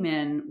 Many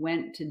men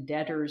went to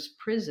debtors'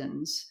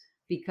 prisons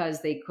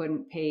because they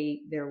couldn't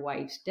pay their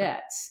wife's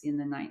debts in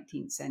the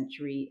 19th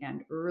century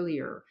and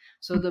earlier.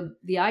 So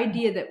the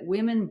idea that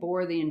women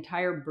bore the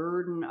entire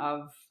burden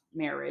of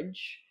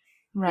marriage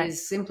Right.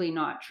 is simply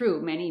not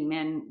true. Many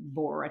men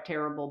bore a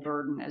terrible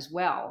burden as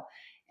well.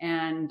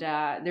 And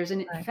there's a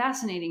Right.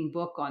 fascinating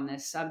book on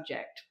this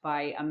subject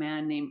by a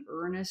man named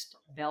Ernest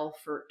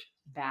Belfort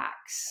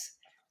Bax.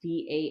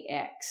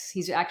 BAX.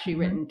 He's actually Mhm.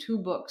 written 2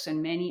 books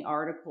and many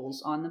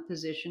articles on the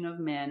position of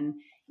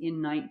men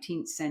in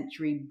 19th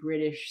century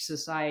British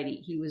society.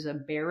 He was a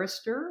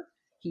barrister.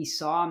 He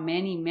saw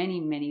many, many,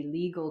 many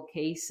legal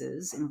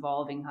cases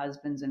involving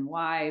husbands and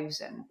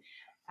wives and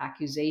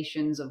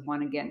accusations of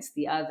one against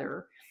the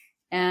other.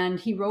 And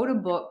he wrote a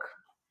book.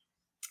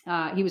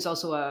 He was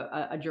also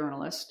a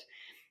journalist.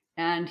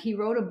 And he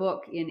wrote a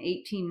book in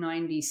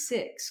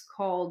 1896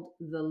 called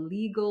The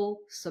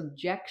Legal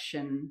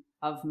Subjection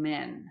of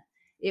Men.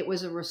 It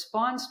was a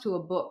response to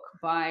a book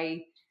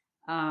by,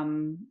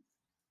 I'm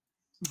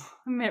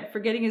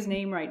forgetting his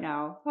name right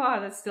now. Oh,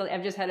 that's still,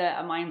 I've just had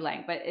a mind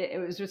blank, but it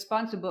was a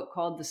response to a book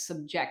called The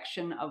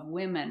Subjection of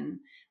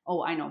Women.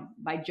 Oh, I know,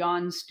 by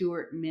John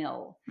Stuart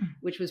Mill,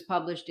 which was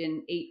published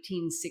in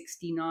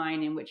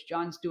 1869, in which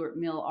John Stuart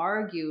Mill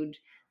argued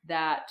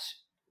that,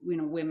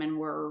 women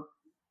were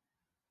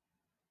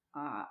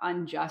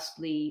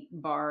unjustly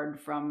barred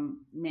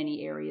from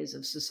many areas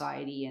of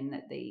society and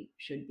that they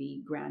should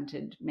be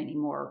granted many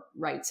more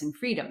rights and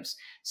freedoms. Mhm.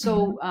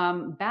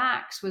 So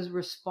Bax was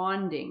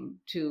responding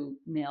to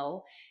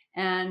Mill,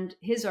 and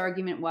his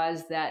argument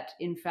was that,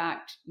 in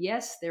fact,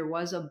 yes, there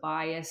was a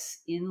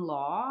bias in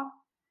law,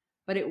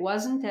 but it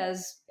wasn't,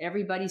 as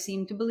everybody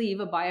seemed to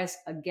believe, a bias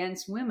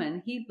against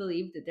women. He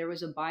believed that there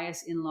was a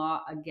bias in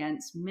law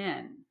against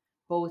men,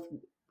 both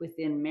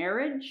within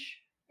marriage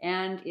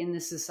and in the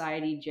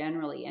society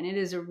generally. And it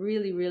is a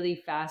really, really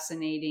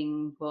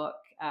fascinating book.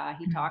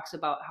 He Mhm. talks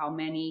about how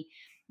many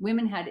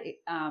women had,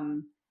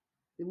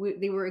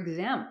 they were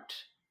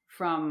exempt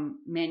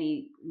from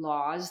many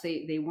laws.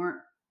 They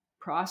weren't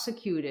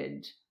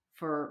prosecuted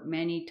for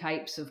many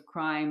types of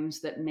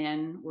crimes that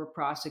men were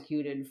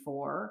prosecuted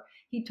for.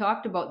 He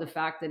talked about the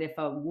fact that if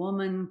a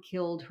woman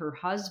killed her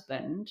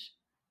husband,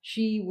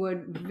 she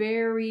would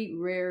very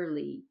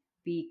rarely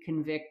be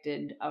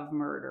convicted of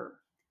murder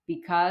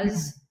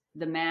because Mhm.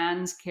 the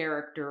man's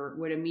character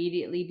would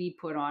immediately be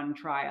put on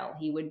trial.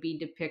 He would be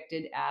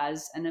depicted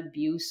as an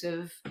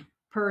abusive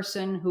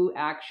person who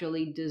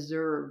actually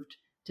deserved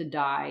to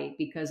die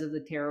because of the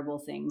terrible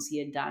things he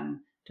had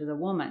done to the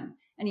woman.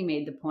 And he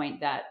made the point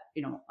that,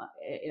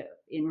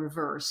 in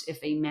reverse, if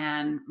a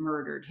man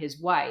murdered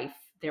his wife,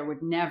 there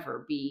would never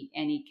be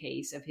any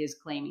case of his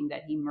claiming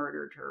that he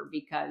murdered her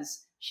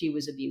because she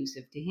was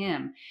abusive to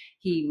him.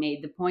 He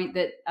made the point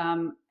that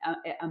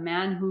a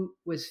man who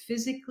was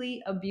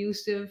physically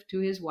abusive to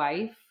his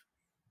wife,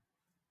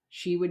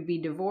 she would be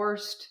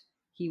divorced.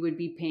 He would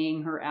be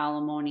paying her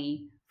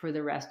alimony for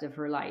the rest of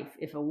her life.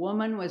 If a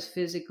woman was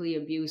physically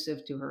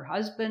abusive to her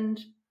husband,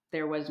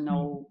 there was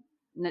nothing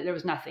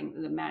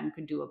the man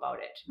could do about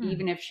it.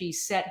 Even if she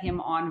set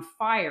him on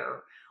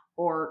fire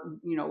or,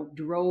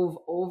 drove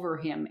over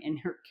him in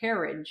her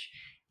carriage,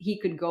 he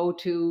could go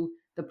to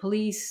the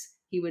police.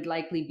 He would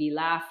likely be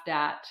laughed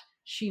at.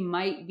 She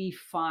might be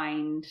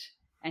fined,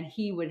 and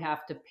he would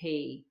have to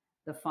pay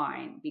the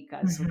fine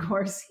because, of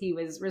course, he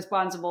was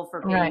responsible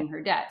for paying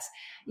her debts.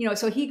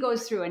 So he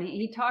goes through and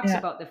he talks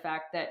about the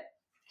fact that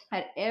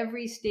at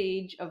every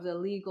stage of the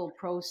legal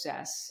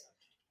process,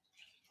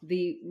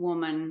 the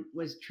woman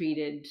was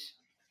treated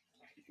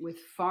with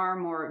far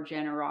more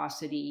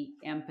generosity,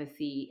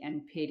 empathy,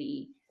 and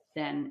pity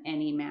than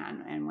any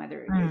man. And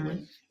whether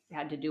it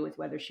had to do with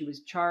whether she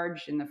was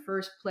charged in the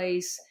first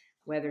place,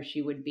 whether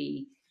she would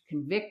be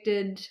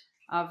convicted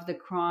of the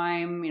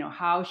crime,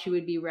 how she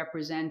would be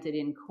represented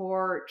in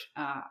court,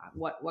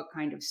 what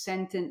kind of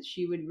sentence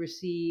she would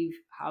receive,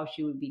 how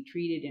she would be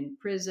treated in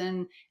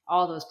prison,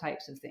 all those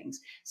types of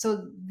things.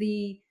 So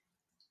the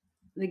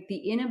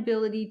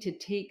inability to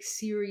take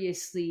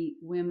seriously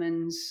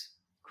women's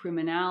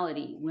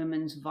criminality,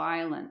 women's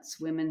violence,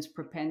 women's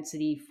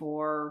propensity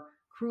for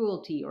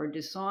cruelty or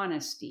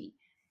dishonesty,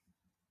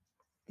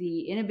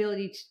 the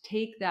inability to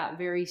take that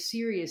very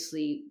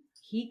seriously,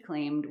 he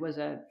claimed, was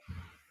a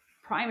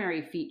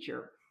primary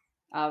feature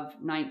of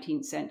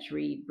 19th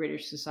century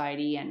British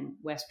society and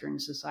Western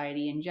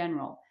society in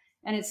general.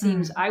 And it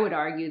seems, I would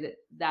argue, that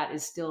that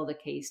is still the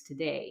case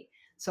today.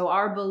 So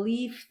our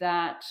belief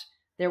that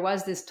there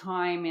was this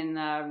time in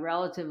the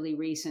relatively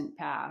recent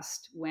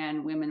past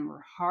when women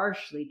were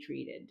harshly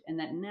treated and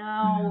that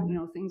now,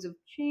 things have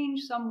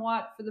changed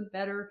somewhat for the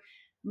better.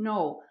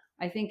 No,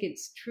 I think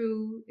it's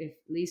true, at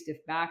least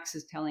if Bax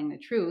is telling the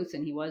truth,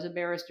 and he was a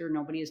barrister.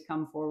 Nobody has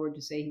come forward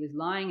to say he was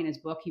lying in his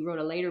book. He wrote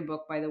a later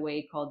book, by the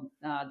way, called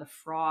The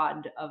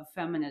Fraud of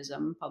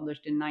Feminism,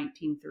 published in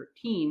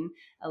 1913,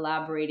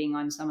 elaborating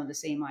on some of the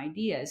same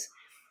ideas.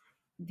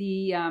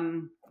 The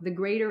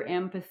greater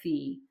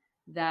empathy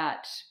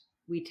that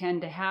we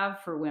tend to have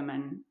for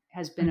women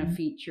has been a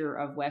feature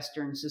of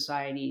Western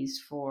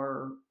societies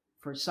for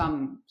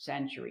some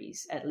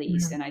centuries at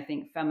least. And I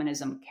think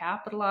feminism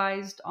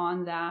capitalized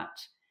on that,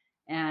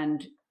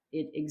 and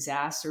it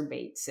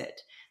exacerbates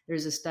it.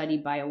 There's a study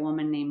by a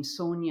woman named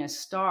Sonia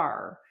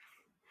Starr,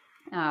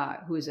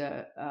 who's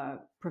a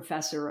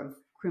professor of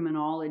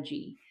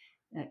criminology,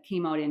 that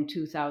came out in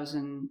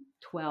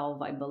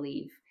 2012, I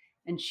believe.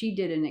 And she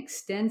did an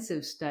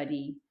extensive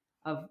study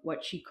of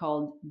what she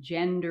called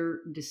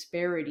gender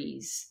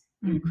disparities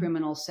in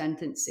criminal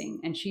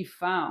sentencing. And she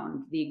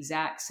found the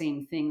exact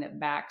same thing that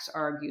Bax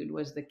argued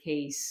was the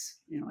case,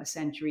 a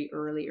century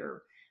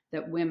earlier,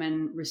 that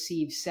women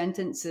receive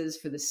sentences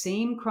for the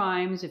same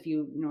crimes. If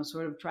you,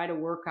 sort of try to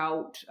work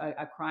out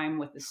a crime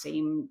with the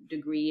same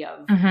degree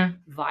of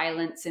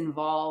violence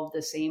involved,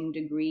 the same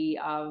degree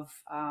of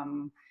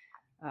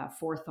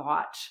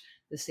forethought,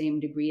 the same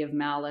degree of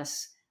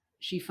malice,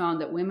 she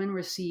found that women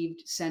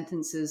received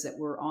sentences that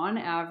were on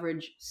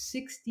average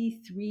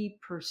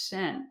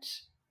 63%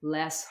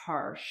 less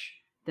harsh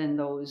than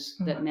those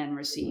that men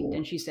received.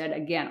 And she said,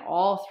 again,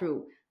 all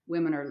through,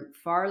 women are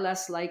far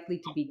less likely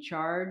to be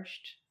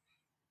charged.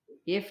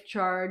 If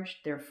charged,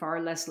 they're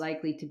far less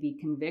likely to be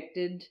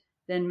convicted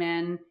than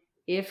men.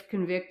 If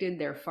convicted,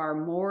 they're far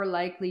more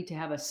likely to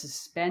have a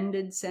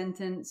suspended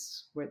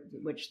sentence,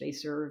 which they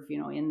serve,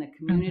 in the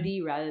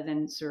community rather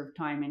than serve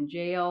time in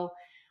jail.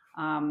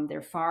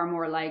 They're far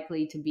more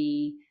likely to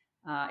be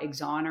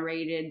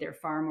exonerated. They're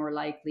far more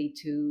likely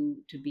to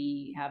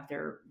have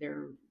their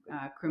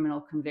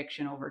criminal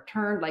conviction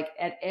overturned. Like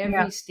at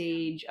every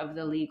stage of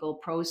the legal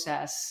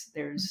process,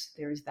 there's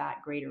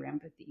that greater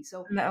empathy.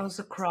 So and that was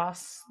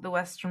across the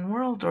Western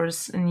world, or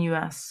is in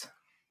U.S.?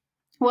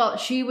 Well,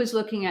 she was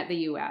looking at the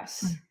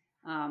U.S.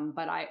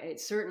 But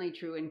it's certainly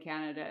true in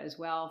Canada as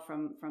well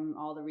from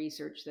all the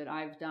research that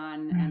I've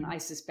done, and I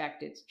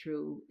suspect it's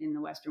true in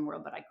the Western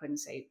world, but I couldn't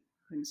say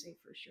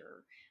for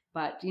sure.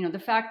 But the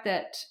fact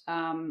that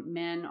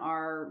men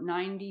are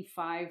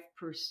 95%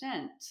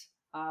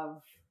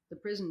 of the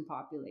prison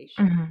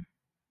population,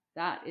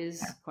 that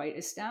is quite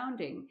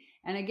astounding.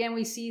 And again,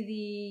 we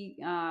see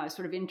the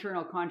sort of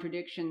internal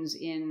contradictions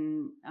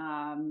in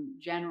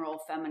general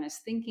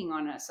feminist thinking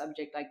on a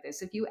subject like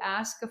this. If you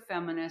ask a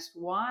feminist,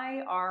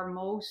 why are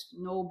most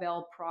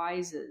Nobel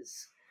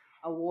Prizes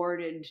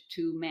awarded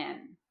to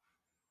men?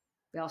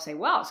 They'll say,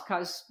 well, it's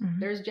because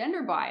there's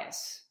gender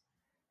bias,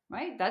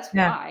 right? That's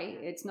why.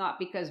 It's not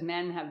because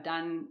men have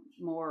done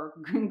more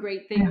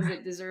great things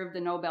that deserve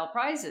the Nobel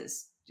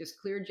Prizes.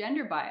 Just clear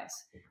gender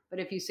bias. But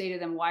if you say to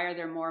them, why are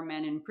there more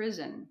men in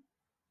prison?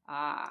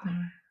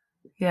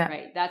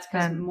 Right. That's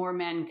because more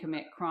men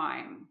commit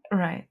crime.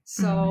 Right.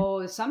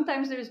 So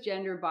sometimes there's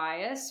gender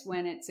bias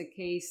when it's a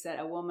case that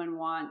a woman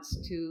wants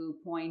to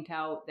point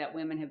out that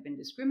women have been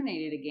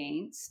discriminated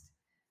against.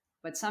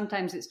 But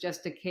sometimes it's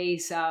just a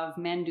case of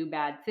men do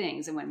bad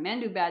things. And when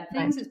men do bad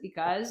Right. things, it's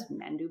because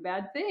men do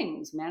bad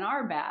things. Men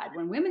are bad.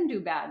 When women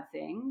do bad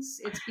things,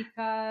 it's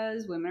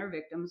because women are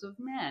victims of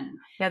men.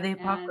 Yeah, the And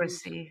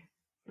hypocrisy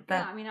yeah,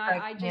 that I mean,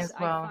 strikes I me just, as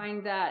I well.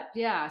 find that,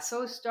 yeah,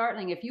 so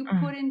startling. If you Mm.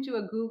 put into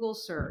a Google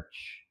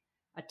search,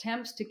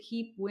 attempts to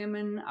keep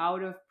women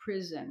out of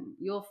prison,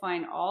 you'll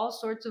find all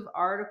sorts of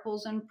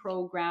articles and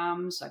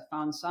programs. I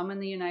found some in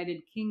the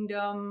United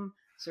Kingdom,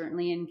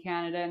 certainly in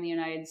Canada and the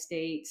United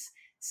States,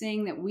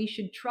 saying that we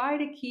should try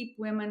to keep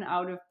women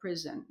out of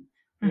prison.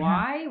 Hmm.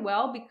 Why?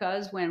 Well,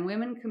 because when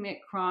women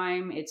commit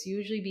crime, it's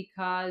usually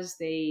because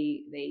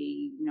they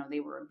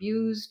were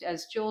abused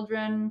as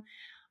children.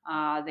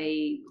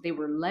 They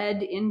were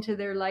led into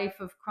their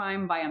life of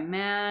crime by a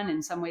man.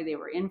 In some way, they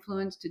were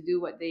influenced to do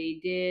what they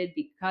did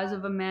because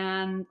of a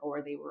man,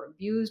 or they were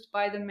abused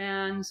by the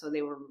man, so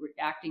they were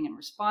acting in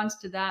response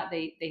to that.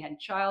 They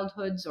had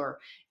childhoods, or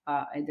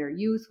their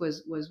youth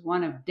was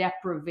one of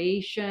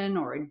deprivation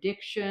or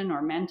addiction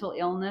or mental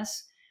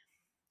illness.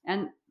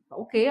 And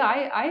okay,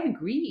 I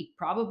agree.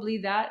 Probably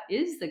that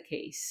is the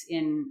case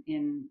in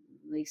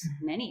at least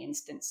many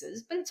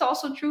instances, but it's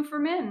also true for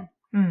men.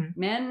 Mm.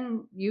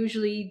 Men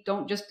usually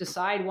don't just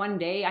decide one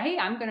day, hey,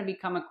 I'm going to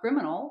become a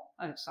criminal.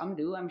 Some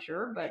do, I'm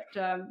sure, but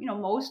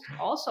most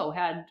also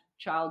had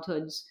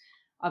childhoods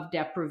of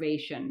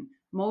deprivation.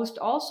 Most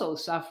also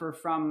suffer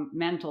from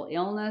mental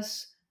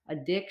illness,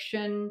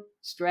 addiction,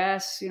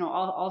 stress,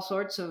 all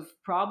sorts of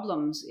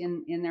problems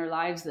in their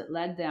lives that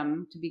led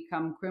them to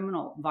become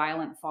criminal,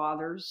 violent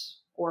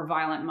fathers or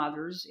violent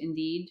mothers,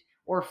 indeed,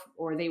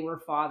 or they were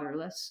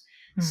fatherless.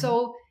 Mm.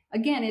 So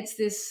again, it's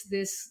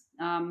this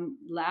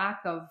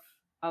lack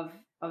of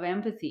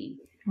empathy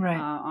Right.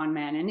 on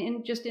men,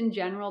 and just in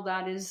general,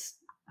 that is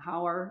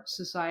how our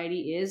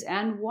society is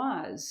and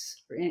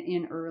was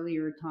in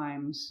earlier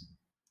times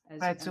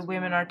Right. So as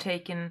women are well.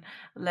 taken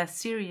less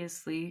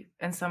seriously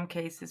in some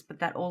cases, but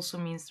that also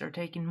means they're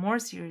taken more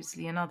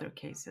seriously in other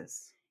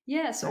cases.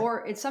 Yes, Right.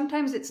 or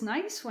sometimes it's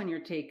nice when you're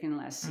taken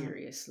less Mm.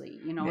 seriously,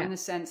 in Yeah. the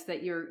sense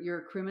that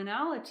your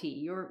criminality,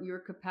 your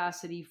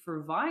capacity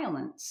for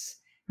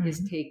violence is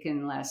Hmm.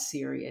 taken less Hmm.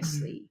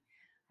 seriously.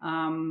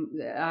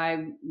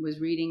 I was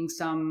reading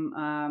some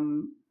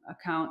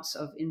accounts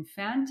of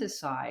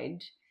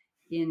infanticide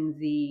in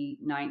the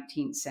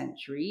 19th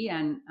century,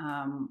 and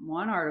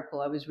one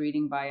article I was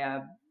reading by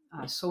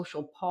a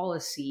social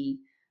policy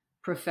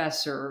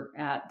professor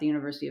at the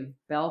University of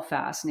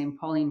Belfast named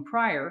Pauline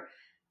Pryor.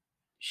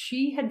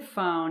 She had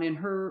found in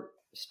her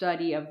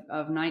study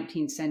of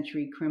 19th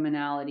century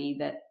criminality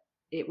that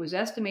it was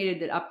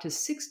estimated that up to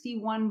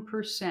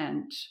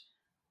 61%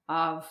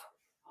 of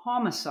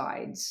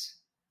homicides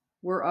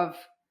were of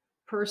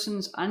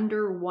persons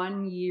under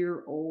 1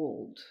 year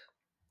old.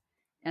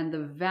 And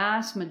the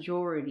vast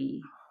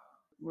majority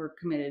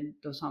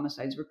those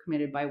homicides were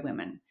committed by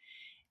women.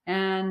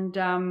 And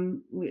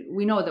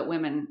we know that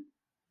women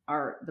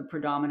are the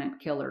predominant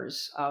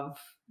killers of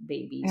Yeah.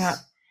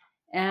 babies,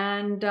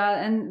 and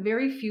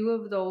very few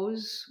of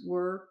those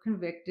were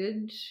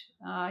convicted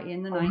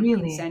in the Oh, 19th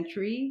really?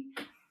 century.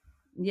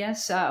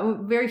 Yes,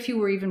 very few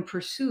were even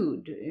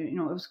pursued. It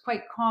was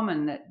quite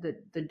common that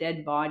the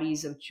dead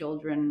bodies of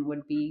children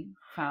would be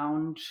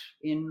found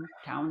in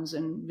towns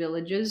and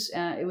villages.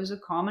 It was a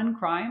common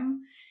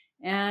crime,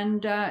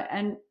 and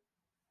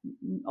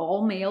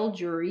all male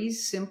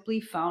juries simply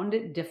found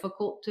it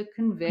difficult to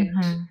convict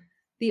Hmm.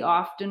 the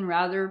often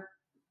rather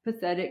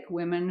pathetic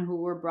women who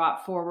were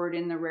brought forward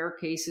in the rare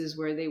cases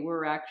where they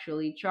were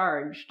actually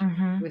charged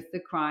Hmm. with the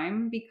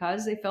crime,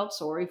 because they felt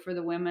sorry for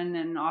the women,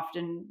 and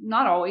often,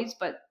 not always,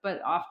 but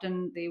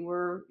often they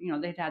were,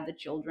 they'd had the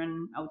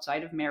children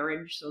outside of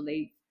marriage, so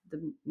the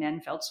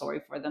men felt sorry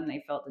for them.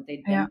 They felt that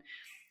they'd Yeah. been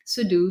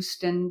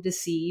seduced and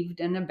deceived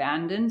and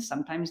abandoned.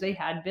 Sometimes they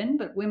had been,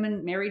 but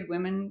married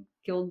women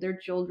killed their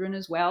children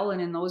as well.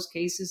 And in those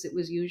cases, it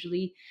was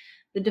usually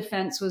the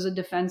defense was a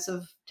defense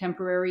of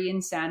temporary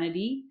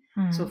insanity.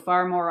 So Mm.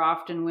 far more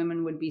often,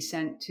 women would be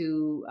sent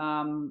to,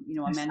 a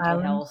mental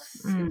Asylums. health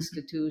Mm.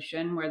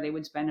 institution where they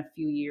would spend a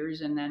few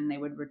years and then they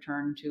would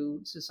return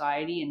to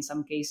society. In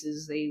some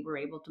cases, they were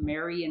able to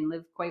marry and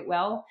live quite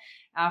well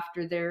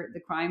after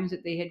the crimes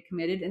that they had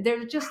committed. And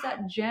there's just that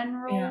Yeah.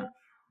 general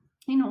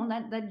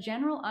that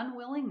general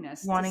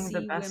unwillingness to Wanting the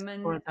see best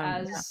women for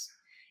them. Yeah. as,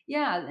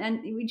 yeah.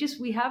 And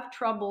we have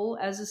trouble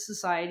as a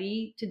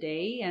society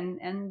today,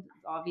 and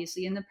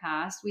obviously in the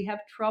past, we have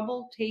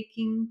trouble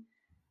taking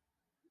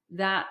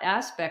that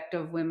aspect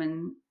of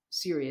women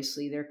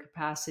seriously, their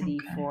capacity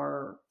Okay.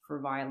 for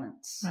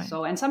violence. Right.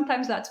 So, and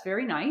sometimes that's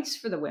very nice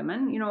for the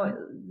women,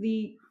 Mm.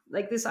 the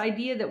like this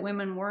idea that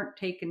women weren't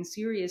taken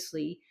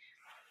seriously.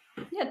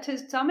 Yeah, to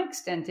some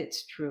extent,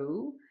 it's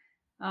true.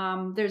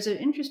 There's an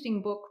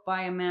interesting book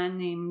by a man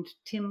named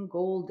Tim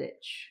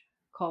Golditch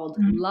called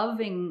Mhm.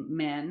 Loving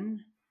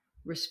Men,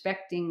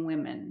 Respecting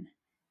Women.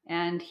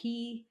 And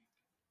he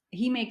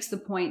he makes the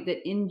point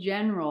that in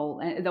general,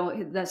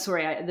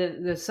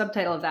 the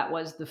subtitle of that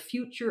was "The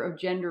Future of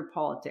Gender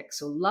Politics."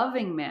 So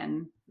loving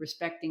men,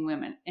 respecting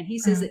women. And he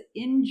says that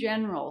in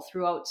general,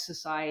 throughout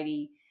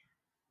society,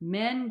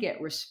 men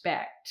get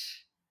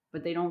respect,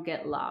 but they don't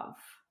get love.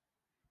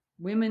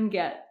 Women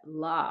get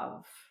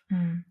love,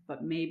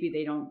 but maybe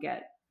they don't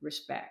get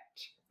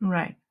respect.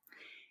 Right.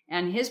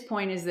 And his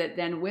point is that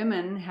then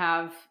women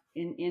have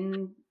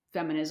in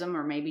feminism,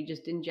 or maybe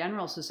just in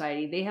general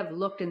society, they have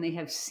looked and they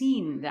have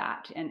seen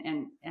that,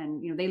 and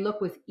they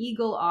look with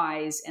eagle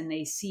eyes and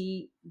they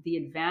see the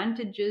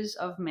advantages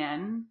of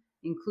men,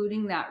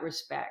 including that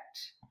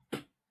respect,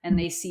 and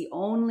they see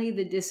only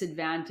the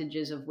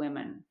disadvantages of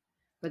women,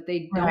 but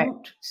they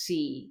don't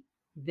see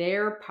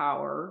their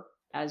power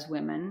as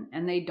women,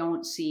 and they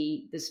don't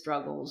see the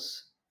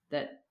struggles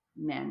that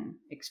men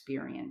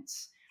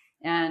experience.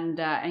 And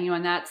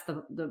that's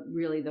the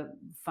really the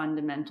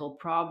fundamental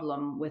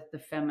problem with the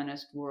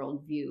feminist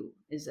worldview,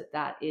 is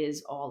that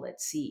is all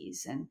it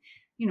sees. And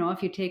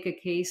if you take a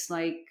case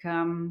like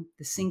the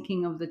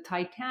sinking of the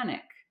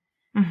Titanic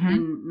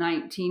in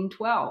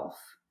 1912,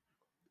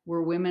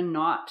 were women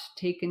not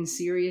taken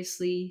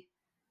seriously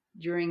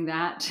during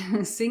that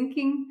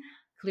sinking?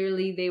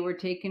 Clearly, they were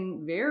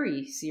taken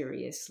very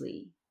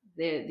seriously.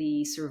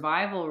 The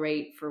survival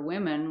rate for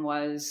women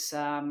was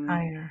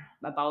Higher.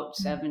 About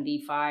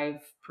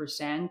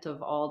 75%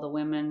 of all the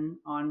women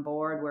on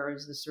board,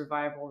 whereas the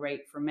survival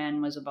rate for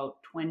men was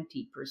about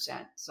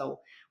 20%. So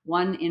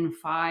 1 in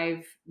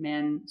 5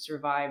 men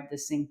survived the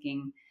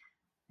sinking,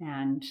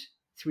 and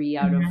 3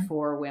 out of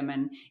 4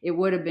 women. It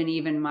would have been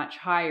even much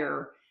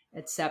higher,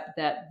 except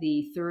that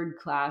the third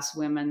class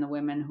women, the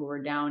women who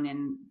were down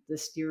in the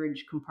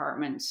steerage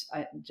compartments,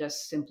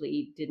 just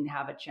simply didn't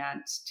have a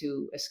chance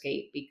to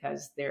escape,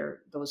 because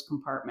those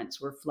compartments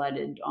were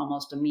flooded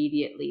almost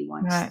immediately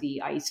once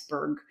the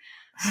iceberg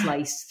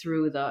sliced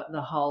through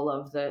the hull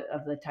of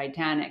the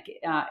Titanic.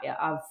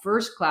 Of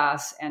first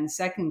class and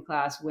second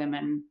class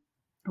women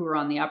who were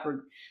on the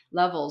upper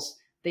levels,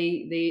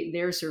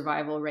 their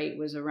survival rate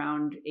was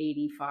around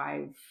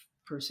 85%,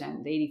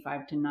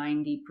 85 to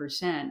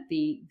 90%.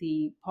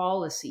 The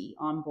policy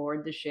on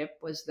board the ship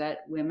was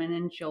that women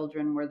and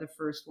children were the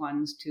first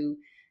ones to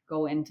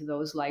go into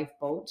those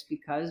lifeboats,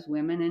 because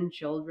women and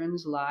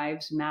children's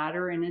lives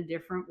matter in a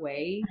different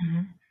way.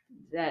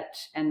 That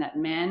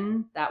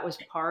men, that was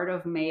part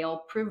of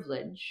male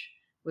privilege,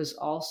 was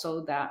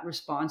also that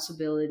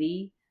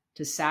responsibility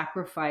to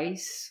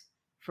sacrifice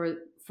for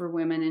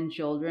women and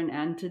children,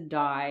 and to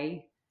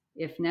die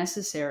if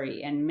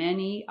necessary. And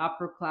many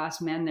upper class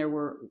men, there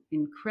were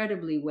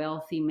incredibly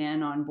wealthy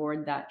men on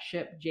board that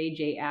ship.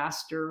 J.J.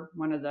 Astor,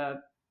 one of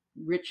the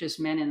richest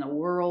men in the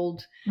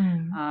world,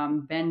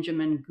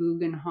 Benjamin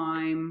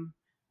Guggenheim,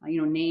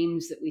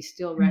 names that we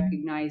still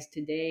recognize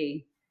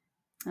today.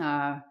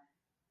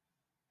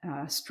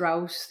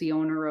 Strauss, the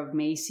owner of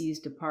Macy's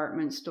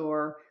department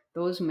store,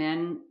 those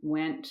men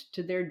went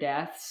to their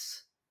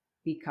deaths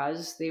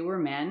because they were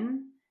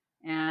men,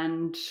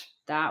 and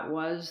that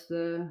was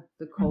the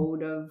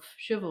code of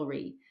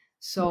chivalry.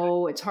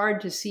 So it's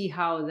hard to see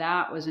how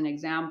that was an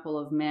example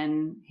of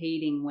men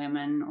hating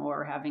women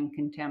or having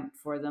contempt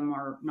for them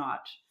or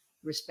not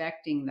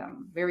respecting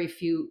them. Very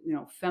few,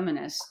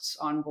 feminists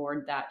on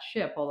board that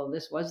ship, although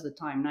this was the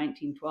time,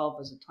 1912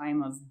 was a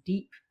time of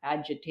deep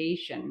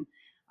agitation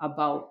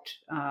about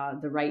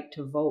the right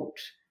to vote.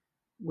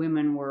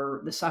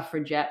 The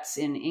suffragettes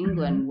in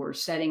England were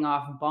setting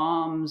off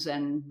bombs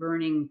and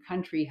burning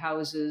country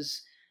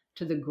houses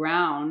to the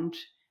ground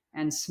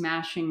and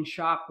smashing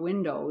shop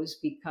windows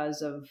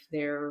because of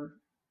their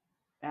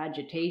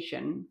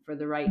agitation for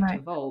the right to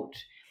vote.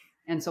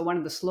 And so one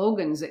of the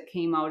slogans that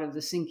came out of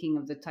the sinking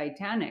of the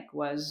Titanic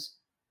was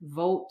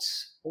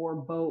 "Votes or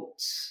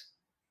Boats."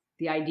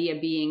 The idea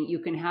being, you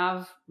can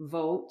have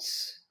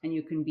votes and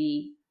you can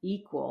be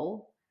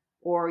equal,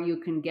 or you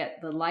can get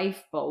the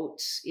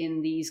lifeboats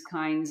in these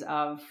kinds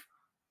of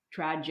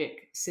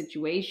tragic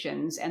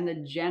situations, and the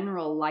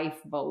general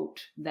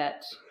lifeboat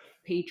that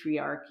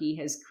patriarchy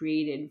has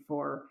created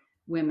for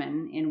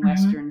women in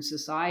Western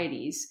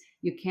societies.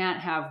 You can't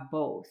have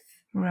both.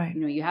 Right.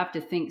 You have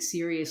to think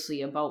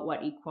seriously about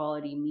what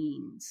equality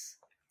means.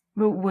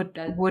 But would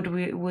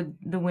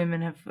the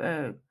women have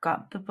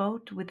got the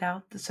vote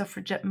without the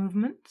suffragette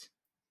movement?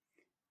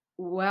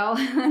 Well,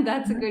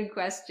 that's a good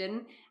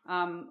question.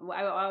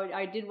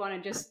 I did want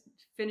to just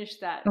finish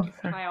that,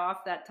 tie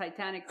off that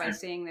Titanic by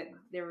saying that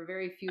there were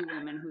very few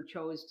women who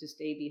chose to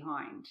stay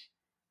behind.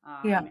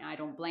 I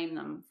don't blame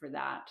them for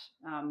that.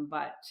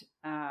 But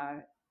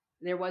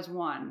there was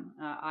one,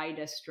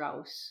 Ida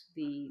Strauss,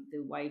 the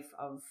wife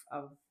of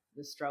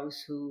the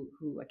Strauss who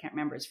I can't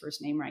remember his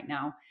first name right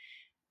now.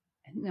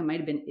 I think that might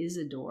have been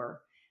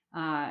Isidore.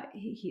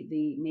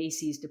 The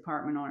Macy's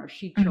department owner,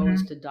 she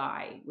chose to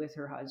die with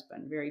her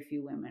husband. Very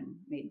few women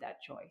made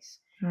that choice.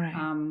 Right.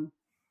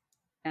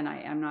 And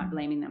I'm not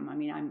blaming them. I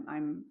mean,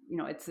 I'm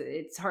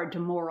it's hard to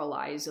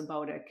moralize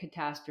about a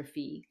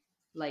catastrophe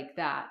like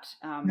that.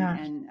 Yeah.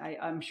 And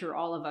I'm sure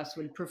all of us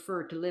would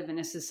prefer to live in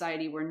a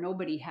society where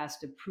nobody has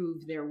to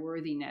prove their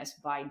worthiness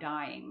by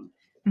dying.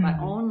 But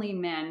Mm. only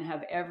men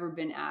have ever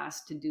been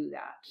asked to do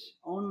that.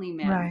 Only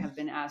men Right. have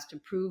been asked to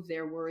prove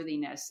their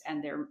worthiness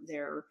and their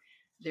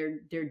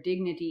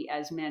dignity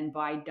as men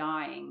by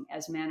dying,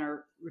 as men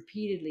are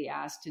repeatedly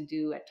asked to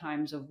do at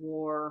times of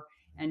war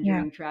and Yeah.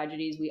 during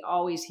tragedies. We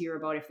always hear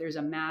about if there's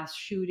a mass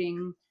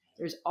shooting,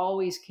 there's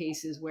always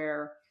cases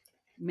where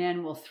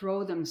men will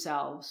throw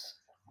themselves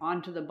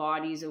onto the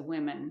bodies of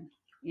women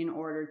in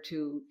order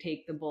to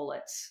take the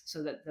bullets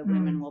so that the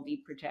women Mm. will be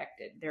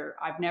protected.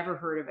 I've never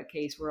heard of a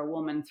case where a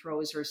woman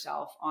throws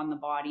herself on the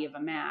body of a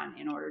man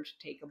in order to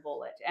take a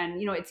bullet. And,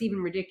 it's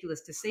even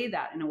ridiculous to say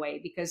that in a way,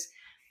 because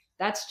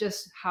that's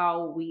just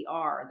how we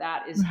are.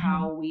 That is Mm-hmm.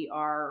 how we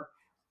are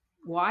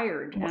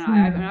wired. And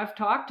Mm. I've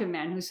talked to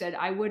men who said,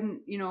 I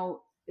wouldn't,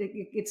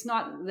 it's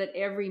not that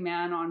every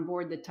man on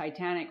board the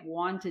Titanic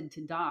wanted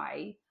to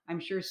die. I'm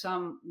sure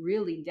some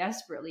really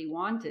desperately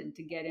wanted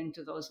to get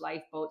into those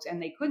lifeboats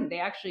and they couldn't. They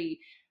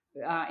actually,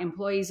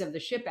 employees of the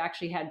ship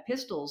actually had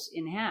pistols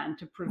in hand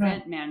to Right.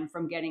 prevent men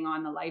from getting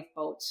on the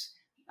lifeboats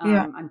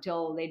Yeah.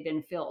 until they'd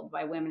been filled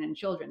by women and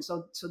children.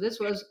 So this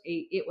was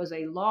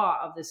a law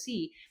of the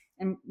sea,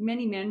 and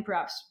many men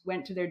perhaps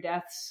went to their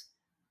deaths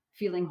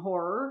feeling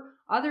horror.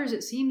 Others,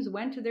 it seems,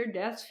 went to their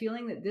deaths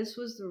feeling that this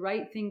was the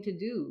right thing to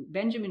do.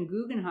 Benjamin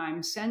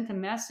Guggenheim sent a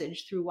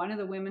message through one of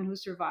the women who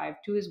survived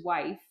to his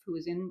wife, who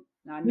was in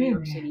New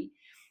York Really. City,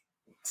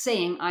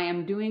 saying, I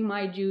am doing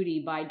my duty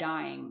by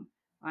dying.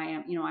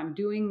 I'm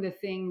doing the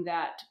thing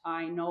that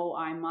I know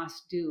I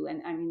must do.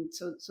 And I mean,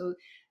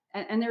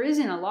 and there is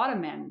in a lot of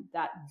men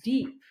that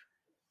deep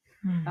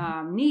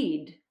Mm.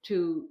 need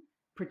to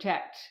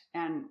protect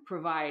and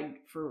provide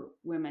for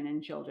women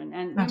and children,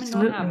 and women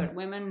don't have Absolutely.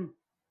 it.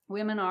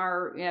 Women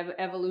are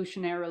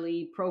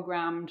evolutionarily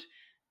programmed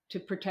to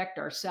protect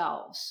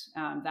ourselves.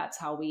 That's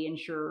how we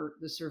ensure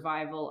the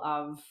survival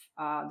of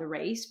the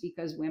race,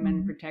 because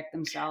women Mm. protect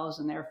themselves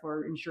and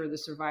therefore ensure the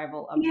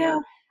survival of Yeah. their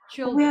We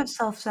have children.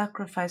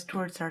 self-sacrifice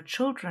towards our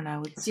children, I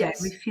would say. We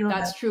Yes, feel that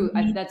that's we true.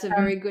 need That's a them.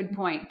 very good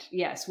point.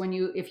 Yes,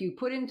 if you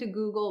put into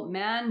Google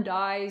 "man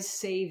dies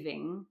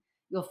saving,"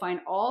 you'll find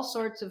all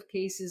sorts of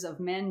cases of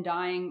men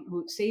dying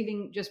who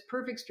saving just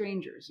perfect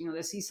strangers.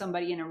 They see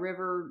somebody in a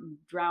river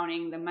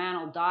drowning, the man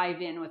will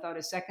dive in without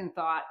a second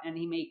thought, and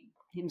he make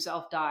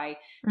himself die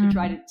to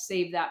try Mm. to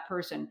save that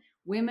person.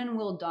 Women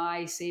will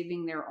die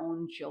saving their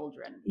own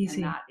children, and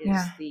Easy. that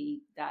Yeah.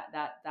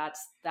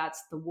 is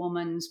that's the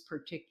woman's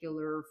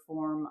particular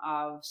form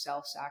of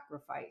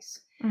self-sacrifice.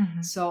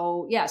 Hmm.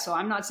 So yeah, so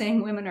I'm not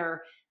saying women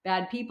are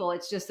bad people.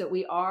 It's just that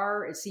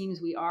it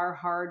seems we are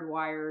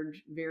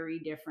hardwired very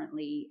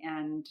differently,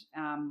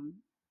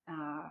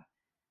 uh,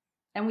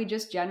 and we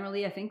just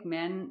generally, I think,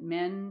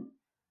 men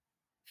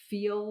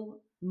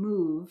feel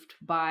moved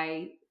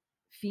by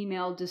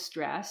female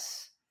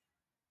distress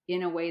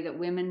in a way that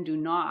women do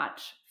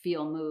not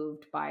feel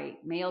moved by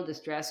male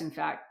distress. In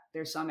fact,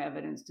 there's some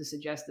evidence to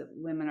suggest that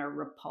women are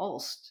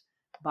repulsed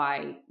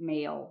by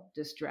male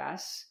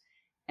distress.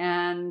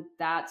 And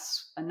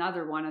that's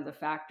another one of the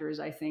factors,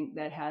 I think,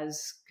 that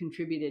has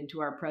contributed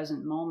to our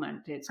present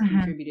moment. It's Hmm.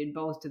 contributed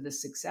both to the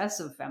success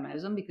of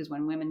feminism, because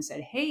when women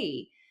said,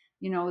 hey,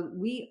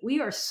 we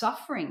are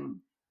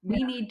suffering, Yeah.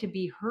 we need to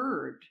be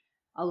heard,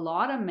 a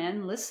lot of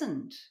men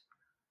listened.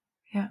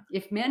 Yeah.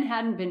 If men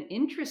hadn't been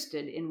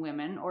interested in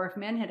women, or if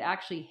men had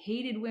actually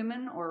hated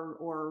women,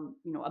 or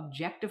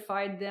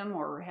objectified them,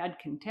 or had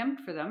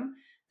contempt for them,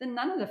 then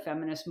none of the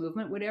feminist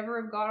movement would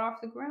ever have got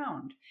off the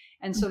ground.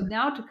 And so Mhm.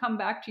 now, to come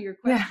back to your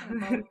Yeah. question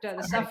about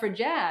the Sorry.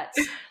 suffragettes,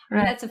 I mean,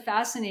 Right. that's a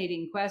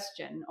fascinating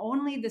question.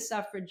 Only the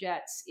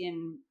suffragettes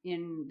in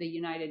the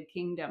United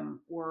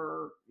Kingdom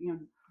were,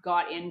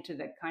 got into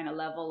the kind of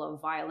level of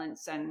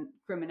violence and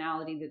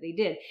criminality that they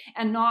did.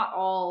 And not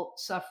all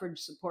suffrage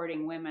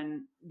supporting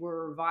women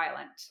were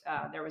violent.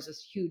 There was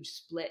this huge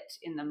split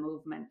in the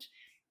movement.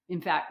 In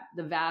fact,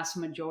 the vast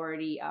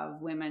majority of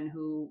women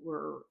who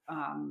were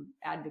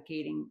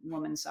advocating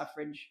women's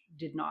suffrage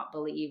did not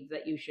believe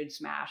that you should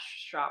smash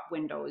shop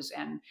windows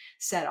and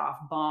set off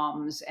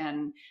bombs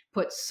and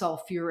put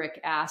sulfuric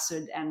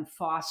acid and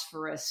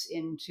phosphorus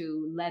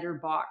into letter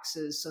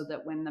boxes so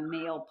that when the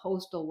male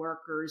postal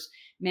workers,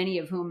 many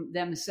of whom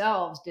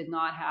themselves did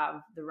not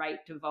have the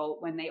right to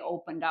vote, when they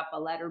opened up a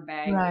letter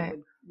bag, it Right.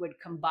 would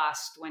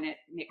combust when it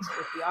mixed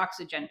with the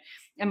oxygen.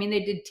 I mean,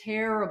 they did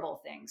terrible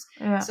things.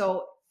 Yeah.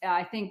 So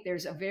I think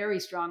there's a very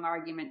strong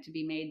argument to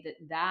be made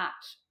that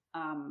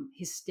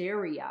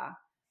hysteria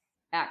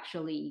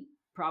actually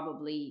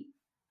probably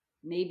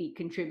maybe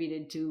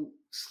contributed to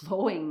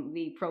slowing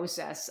the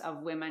process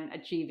of women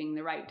achieving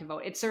the right to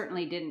vote. It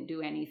certainly didn't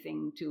do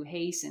anything to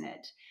hasten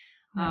it.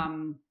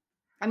 Right.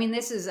 I mean,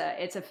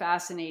 it's a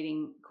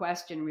fascinating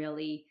question,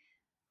 really.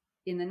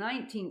 In the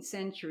 19th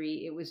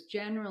century, it was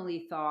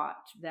generally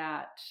thought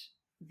that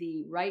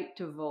the right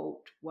to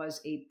vote was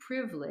a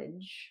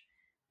privilege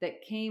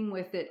that came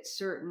with it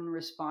certain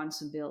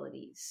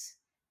responsibilities.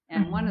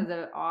 And one of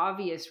the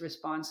obvious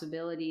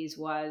responsibilities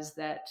was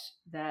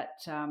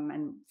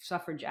and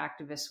suffrage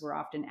activists were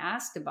often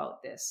asked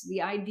about this,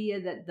 the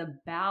idea that the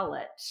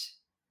ballot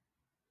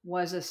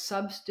was a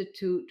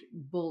substitute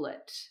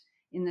bullet,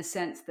 in the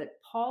sense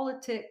that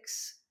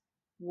politics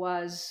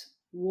was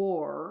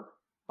war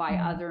by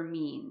other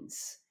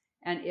means.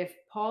 And if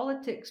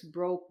politics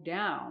broke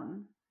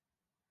down,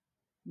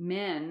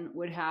 men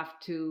would have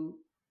to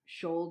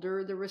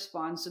shoulder the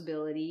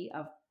responsibility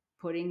of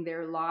putting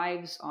their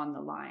lives on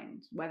the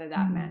line, whether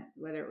that meant,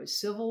 whether it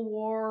was civil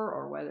war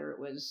or whether it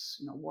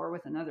was, war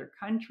with another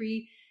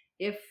country.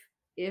 If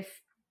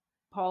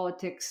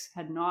politics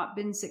had not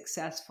been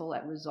successful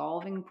at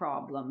resolving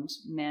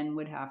problems, men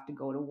would have to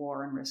go to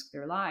war and risk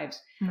their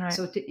lives. Right.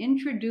 So to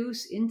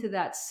introduce into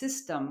that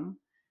system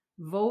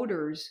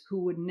voters who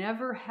would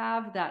never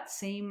have that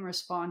same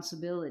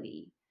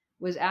responsibility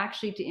was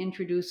actually to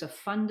introduce a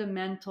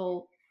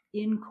fundamental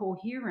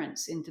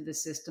incoherence into the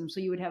system. So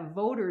you would have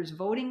voters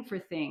voting for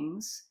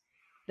things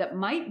that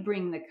might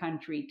bring the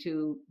country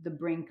to the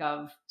brink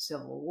of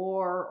civil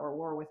war or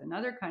war with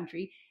another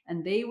country,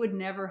 and they would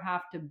never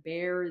have to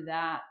bear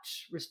that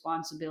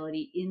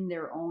responsibility in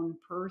their own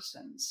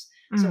persons.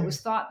 So it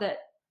was thought that,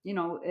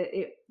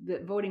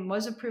 that voting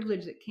was a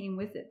privilege that came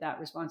with it, that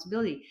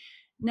responsibility.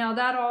 Now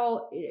that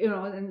all,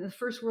 in the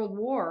First World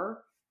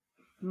War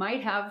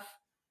might have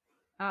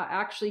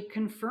actually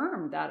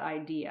confirmed that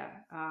idea.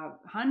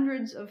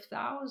 Hundreds of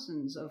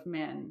thousands of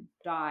men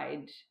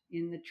died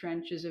in the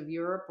trenches of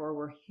Europe or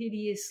were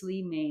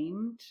hideously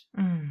maimed.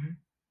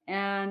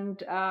 And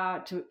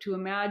to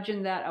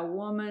imagine that a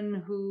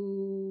woman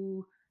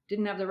who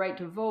didn't have the right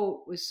to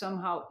vote was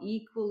somehow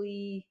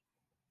equally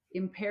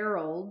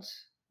imperiled,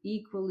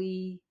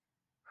 equally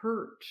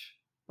hurt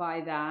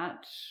by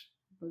that,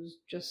 was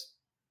just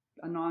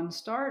a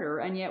non-starter.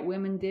 And yet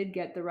women did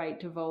get the right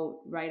to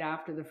vote right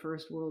after the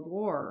First World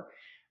War.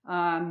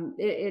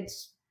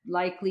 It's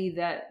likely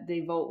that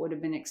the vote would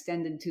have been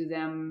extended to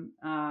them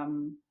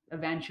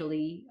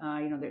eventually.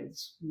 The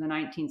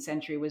 19th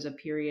century was a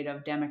period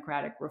of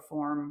democratic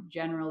reform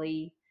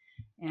generally.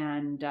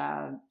 And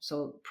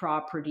so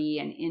property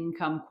and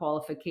income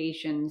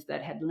qualifications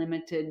that had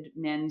limited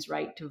men's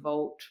right to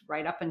vote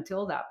right up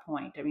until that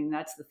point. I mean,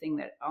 that's the thing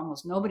that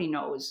almost nobody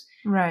knows,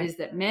 Right. is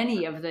that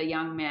many of the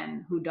young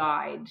men who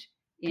died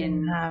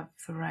didn't have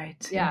the right.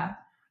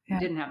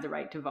 Didn't have the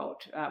right to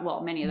vote.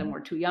 Well, many of them were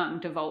too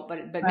young to vote, but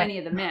right. Many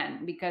of the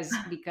men, because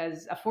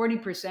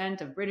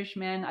 40% of British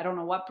men, I don't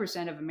know what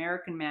percent of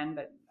American men,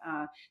 but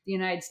the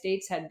United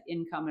States had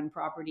income and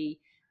property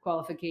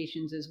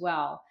qualifications as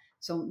well.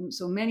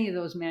 So many of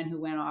those men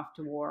who went off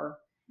to war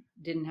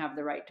didn't have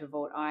the right to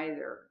vote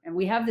either. And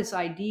we have this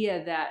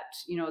idea that,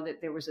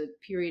 that there was a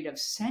period of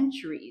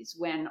centuries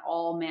when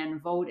all men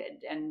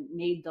voted and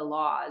made the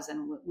laws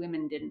and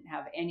women didn't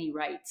have any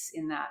rights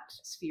in that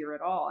sphere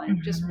at all. And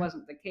it just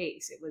wasn't the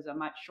case. It was a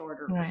much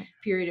shorter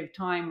period of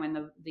time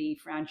when the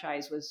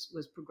franchise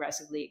was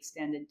progressively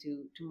extended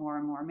to more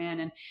and more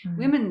men. And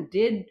women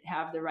did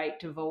have the right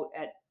to vote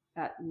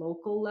at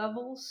local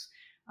levels.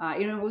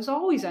 It was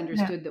always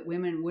understood that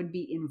women would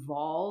be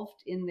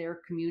involved in their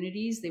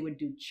communities. They would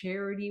do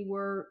charity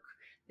work.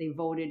 They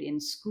voted in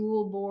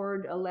school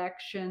board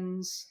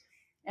elections.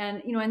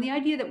 And, and the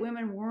idea that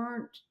women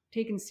weren't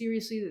taken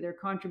seriously, that their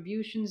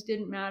contributions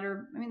didn't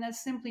matter, I mean,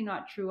 that's simply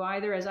not true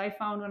either, as I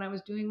found when I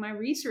was doing my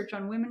research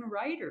on women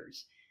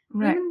writers.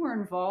 Right. Women were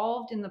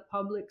involved in the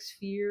public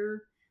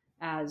sphere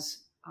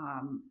as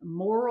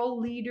moral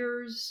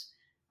leaders,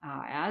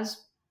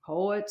 as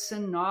poets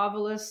and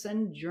novelists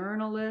and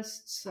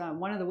journalists.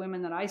 One of the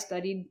women that I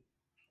studied,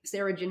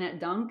 Sarah Jeanette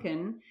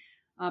Duncan,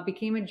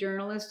 became a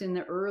journalist in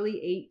the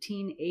early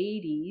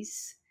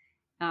 1880s.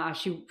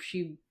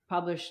 She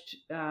published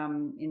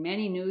in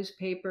many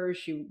newspapers.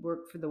 She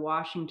worked for the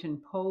Washington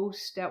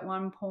Post at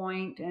one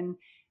point. And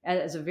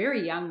as a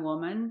very young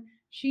woman,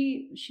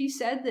 she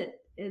said that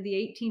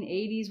the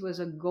 1880s was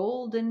a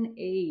golden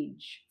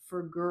age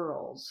for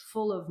girls,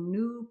 full of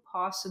new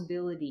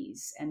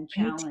possibilities and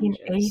challenges.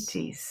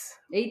 1880s.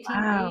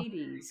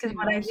 1880s. Because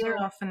what I hear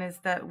often is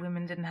that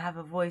women didn't have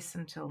a voice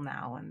until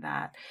now, and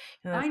that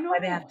that's why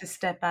they have to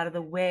step out of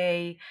the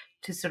way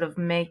to sort of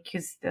make,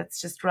 because that's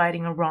just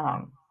righting a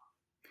wrong.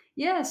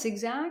 Yes,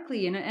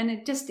 exactly. And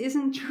it just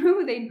isn't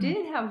true. They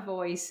did have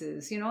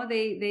voices.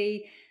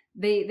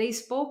 They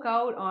spoke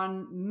out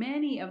on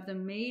many of the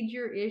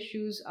major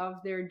issues of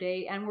their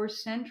day and were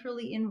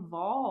centrally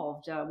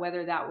involved,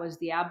 whether that was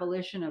the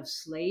abolition of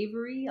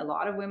slavery. A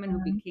lot of women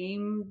who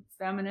became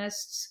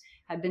feminists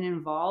had been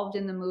involved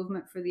in the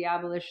movement for the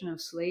abolition of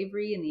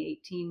slavery in the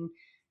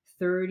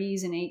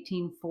 1830s and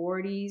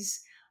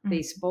 1840s.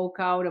 They spoke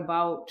out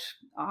about,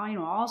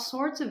 all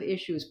sorts of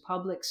issues,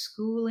 public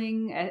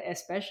schooling,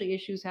 especially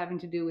issues having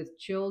to do with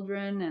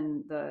children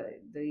and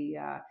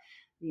the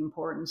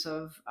importance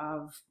of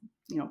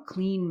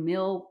clean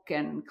milk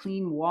and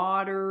clean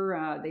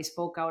water. They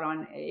spoke out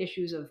on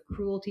issues of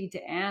cruelty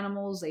to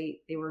animals.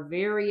 They were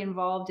very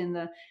involved in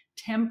the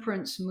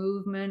temperance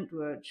movement,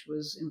 which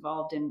was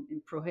involved in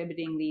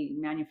prohibiting the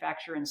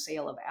manufacture and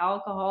sale of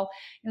alcohol.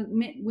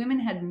 Women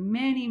had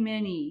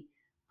many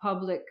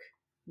public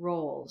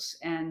roles.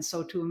 And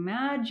so to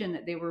imagine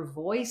that they were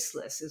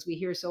voiceless, as we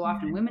hear so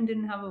often, women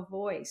didn't have a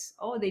voice.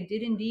 Oh, they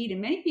did indeed.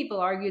 And many people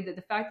argued that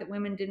the fact that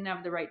women didn't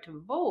have the right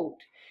to vote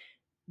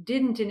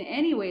didn't in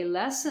any way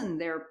lessen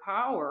their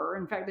power.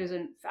 In fact, there's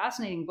a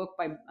fascinating book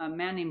by a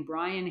man named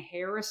Brian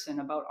Harrison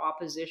about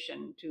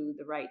opposition to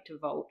the right to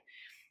vote.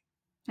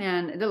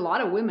 And a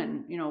lot of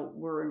women,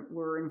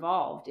 were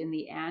involved in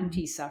the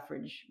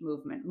anti-suffrage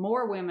movement.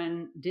 More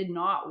women did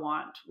not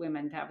want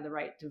women to have the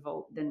right to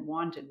vote than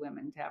wanted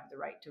women to have the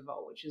right to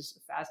vote, which is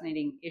a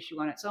fascinating issue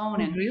on its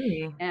own. Oh,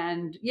 really?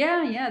 And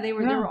there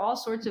were all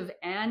sorts of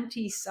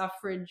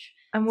anti-suffrage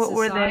And what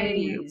were they?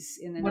 societies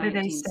in the What did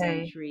they 19th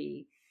say?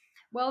 century.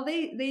 Well,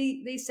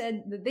 they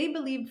said that they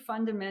believed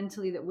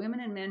fundamentally that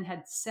women and men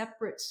had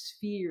separate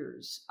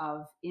spheres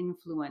of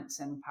influence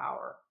and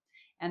power,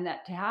 and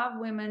that to have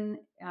women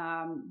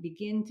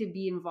begin to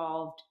be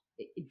involved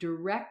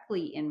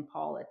directly in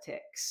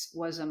politics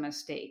was a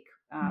mistake.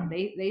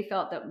 They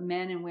felt that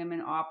men and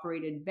women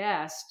operated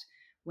best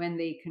when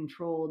they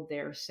controlled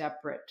their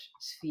separate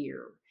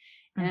sphere.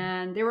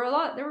 And there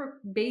were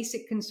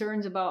basic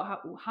concerns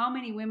about how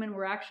many women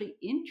were actually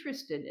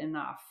interested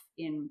enough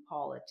in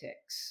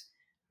politics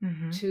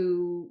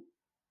to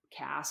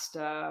cast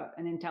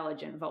an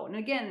intelligent vote. And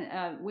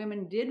again,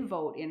 women did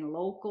vote in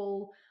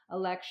local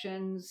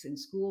elections and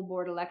school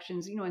board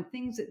elections, and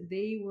things that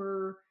they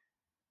were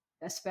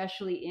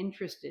especially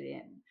interested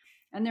in.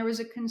 And there was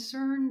a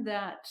concern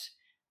that,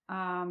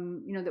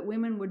 that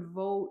women would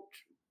vote,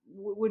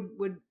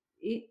 would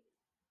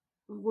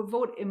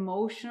vote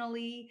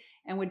emotionally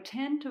and would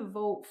tend to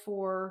vote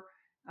for,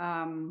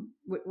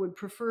 would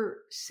prefer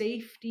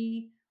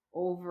safety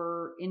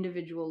over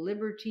individual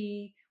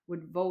liberty,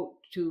 would vote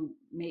to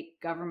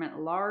make government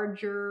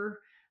larger,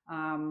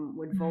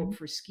 would vote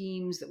for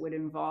schemes that would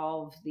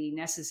involve the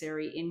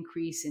necessary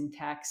increase in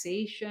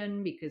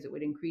taxation because it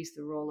would increase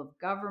the role of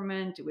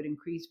government. It would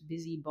increase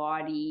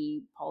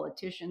busybody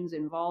politicians'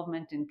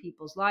 involvement in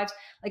people's lives.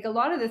 Like a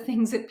lot of the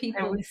things that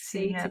people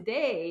say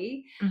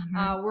today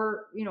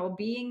were,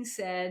 being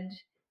said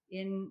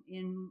in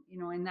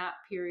that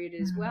period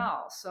as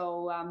well.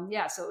 So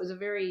so it was a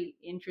very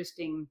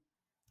interesting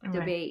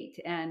debate.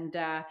 And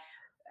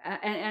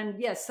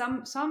yes,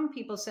 some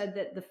people said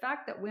that the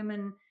fact that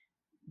women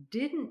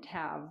didn't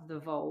have the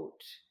vote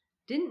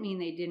didn't mean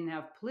they didn't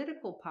have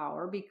political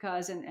power,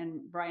 because, and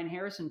Brian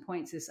Harrison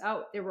points this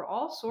out, there were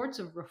all sorts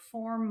of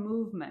reform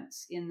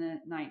movements in the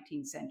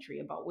 19th century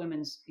about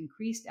women's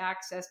increased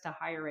access to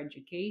higher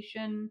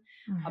education,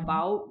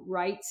 about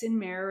rights in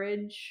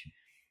marriage,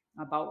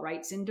 about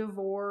rights in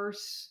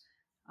divorce,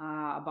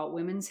 about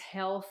women's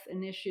health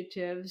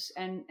initiatives.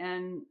 And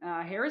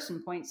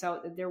Harrison points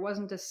out that there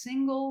wasn't a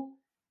single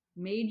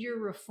major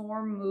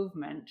reform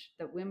movement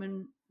that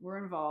women were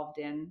involved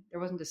in. There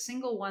wasn't a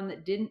single one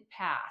that didn't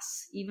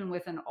pass, even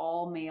with an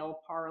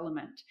all-male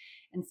parliament.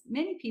 And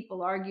many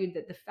people argued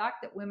that the fact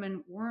that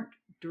women weren't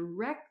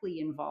directly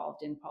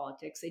involved in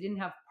politics, they didn't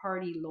have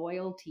party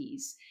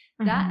loyalties,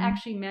 that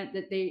actually meant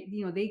that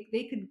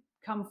they could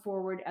come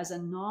forward as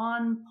a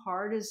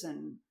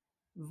nonpartisan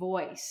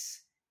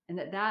voice, and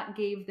that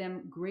gave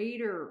them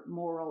greater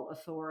moral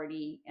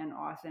authority and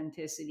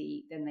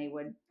authenticity than they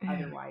would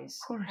otherwise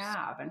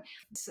have. And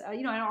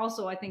and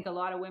also I think a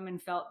lot of women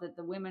felt that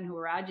the women who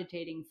were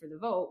agitating for the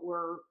vote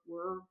were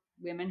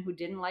women who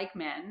didn't like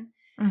men.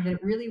 That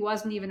it really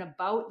wasn't even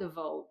about the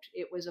vote;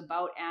 it was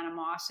about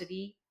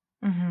animosity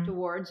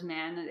towards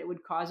men, and it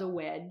would cause a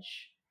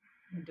wedge,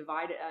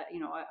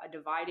 a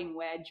dividing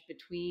wedge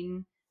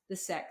between the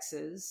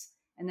sexes,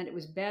 and that it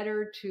was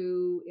better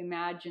to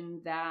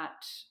imagine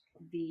that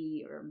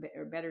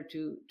or better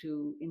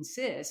to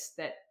insist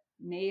that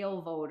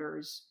male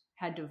voters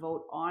had to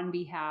vote on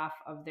behalf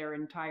of their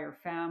entire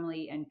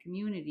family and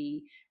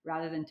community,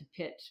 rather than to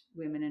pit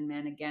women and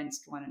men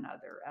against one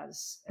another,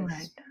 as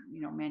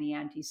many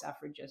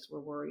anti-suffragists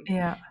were worried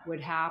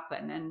would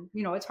happen. And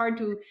it's hard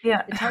to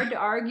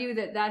argue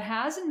that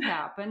hasn't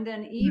happened.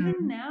 And even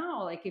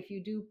now, like if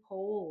you do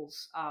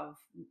polls of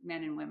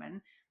men and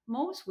women,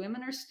 most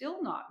women are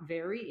still not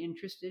very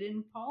interested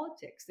in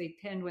politics. They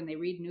tend, when they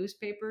read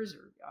newspapers,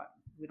 or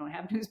we don't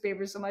have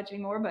newspapers so much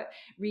anymore, but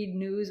read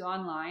news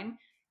online,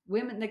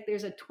 women, like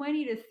there's a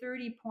 20 to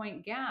 30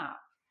 point gap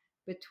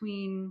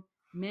between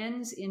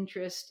men's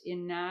interest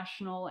in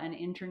national and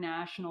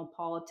international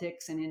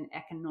politics and in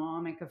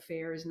economic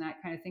affairs and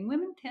that kind of thing.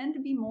 Women tend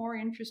to be more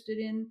interested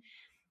in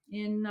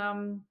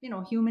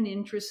human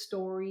interest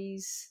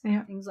stories,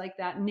 things like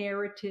that,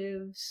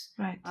 narratives,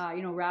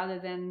 rather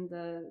than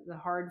the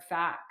hard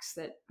facts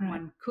that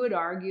one could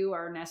argue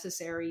are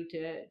necessary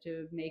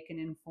to make an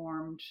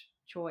informed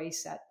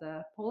choice at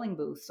the polling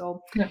booth.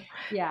 So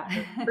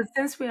but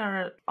since we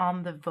are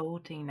on the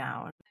voting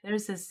now,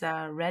 There's this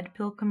red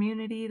pill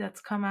community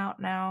that's come out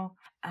now,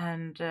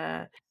 and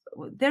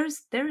there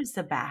is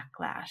a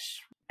backlash,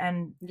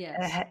 and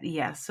Yes.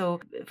 yeah. So,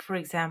 for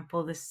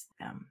example, this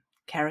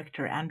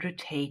character Andrew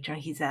Tate,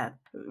 he's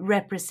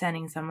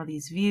representing some of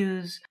these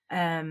views,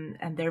 and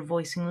they're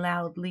voicing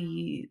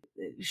loudly.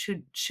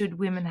 Should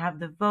women have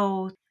the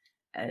vote?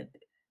 Uh,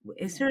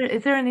 is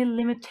Yes. there any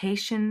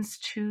limitations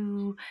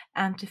to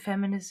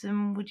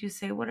anti-feminism? Would you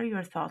say? What are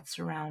your thoughts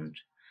around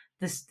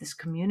this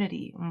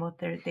community and what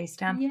they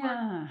stand for?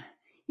 Yeah.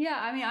 Yeah,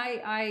 I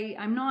mean,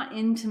 I'm not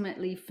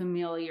intimately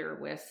familiar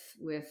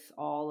with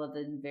all of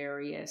the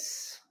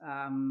various,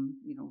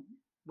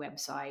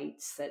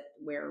 websites that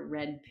where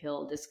red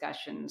pill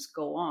discussions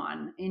go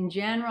on. In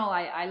general,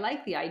 I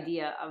like the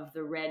idea of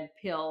the red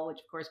pill, which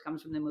of course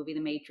comes from the movie The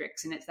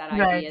Matrix, and it's that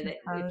Right, idea as that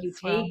well. if you As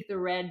well. take the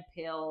red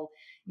pill,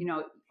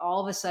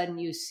 all of a sudden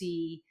you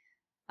see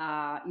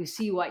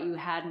what you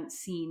hadn't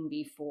seen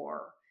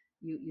before.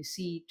 You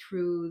see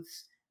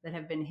truths that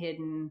have been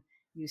hidden.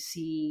 You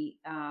see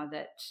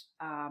that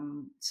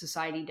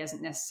society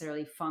doesn't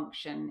necessarily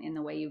function in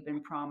the way you've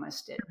been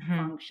promised it Mhm.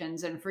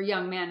 functions. And for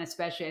young men,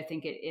 especially, I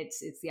think it's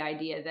the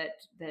idea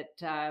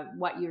that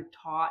what you're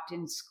taught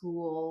in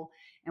school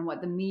and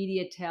what the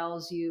media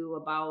tells you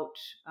about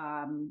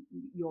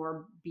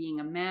your being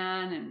a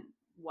man and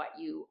what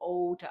you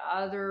owe to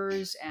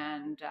others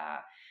and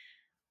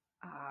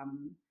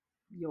um,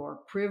 your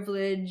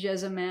privilege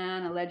as a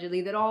man,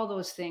 allegedly, that all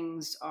those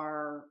things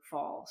are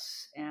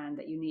false, and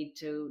that you need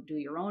to do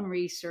your own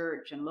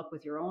research and look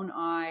with your own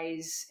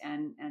eyes,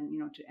 and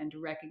to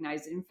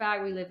recognize that in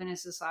fact we live in a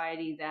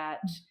society that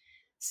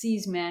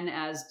sees men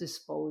as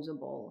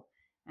disposable,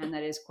 and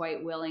that is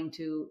quite willing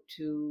to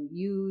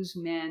use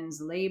men's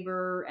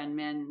labor and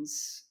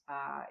men's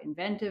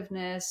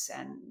inventiveness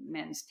and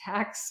men's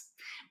tax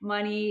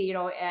money,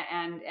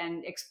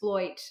 and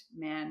exploit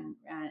men,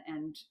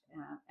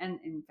 and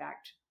in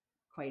fact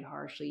quite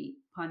harshly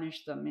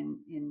punish them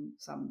in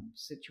some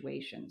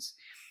situations.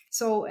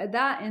 So to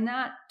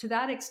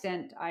that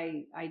extent,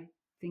 I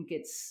think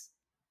it's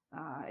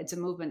a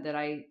movement that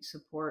I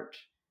support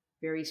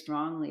very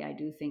strongly. I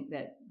do think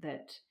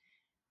that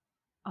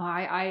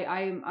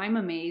I'm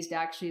amazed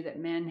actually that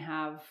men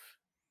have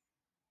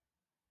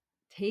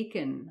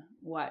taken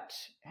what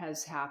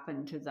has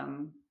happened to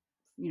them,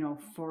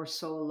 for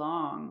so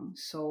long,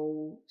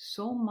 so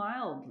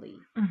mildly.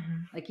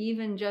 Mhm. Like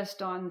even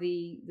just on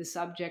the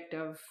subject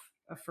of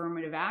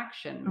affirmative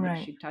action, which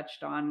Right. you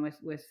touched on with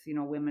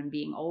women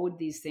being owed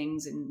these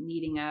things and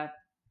needing a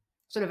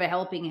sort of a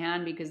helping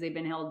hand because they've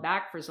been held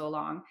back for so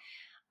long.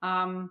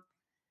 Um,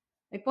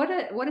 like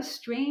what a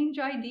strange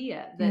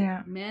idea that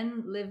Yeah.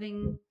 men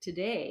living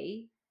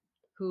today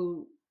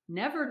who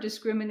never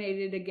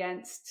discriminated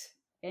against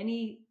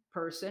any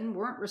person,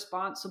 weren't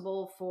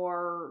responsible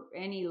for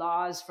any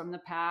laws from the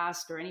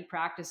past or any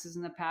practices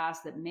in the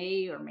past that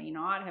may or may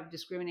not have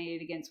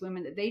discriminated against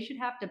women, that they should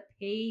have to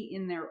pay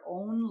in their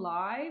own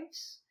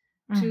lives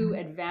to Mhm.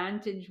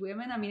 advantage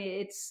women. I mean,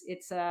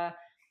 it's a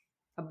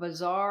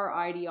bizarre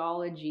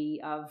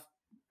ideology of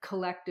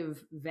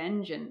collective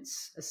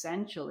vengeance,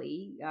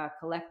 essentially,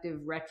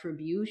 collective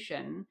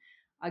retribution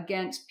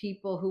against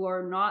people who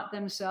are not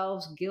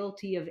themselves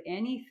guilty of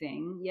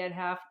anything, yet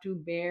have to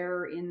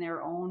bear in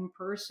their own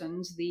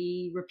persons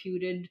the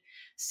reputed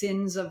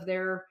sins of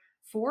their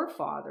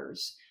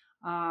forefathers.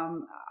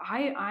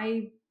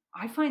 I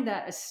find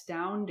that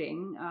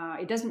astounding.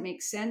 It doesn't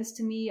make sense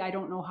to me. I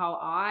don't know how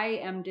I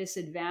am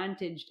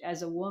disadvantaged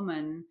as a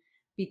woman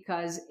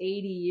because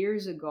 80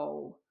 years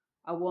ago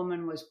a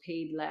woman was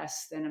paid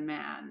less than a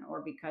man,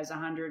 or because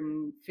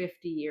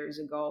 150 years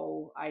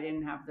ago I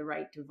didn't have the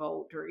right to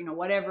vote, or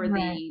whatever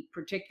Right. the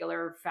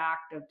particular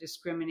fact of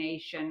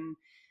discrimination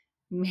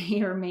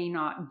may or may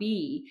not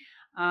be.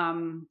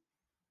 um,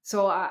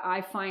 so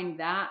I find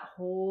that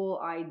whole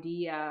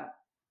idea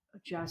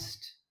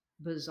just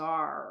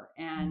bizarre,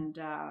 and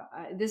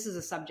this is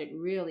a subject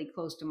really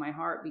close to my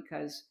heart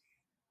because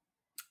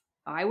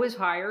I was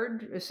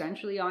hired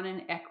essentially on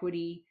an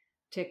equity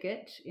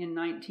ticket in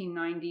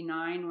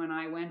 1999 when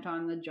I went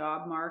on the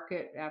job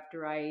market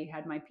after I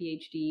had my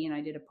PhD and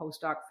I did a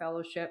postdoc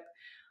fellowship.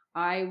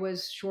 I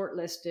was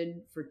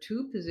shortlisted for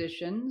two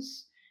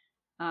positions,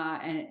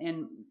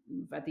 and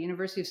at the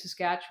University of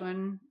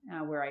Saskatchewan,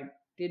 where I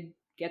did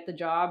get the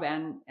job,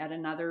 and at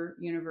another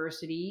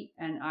university,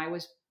 and I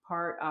was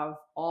part of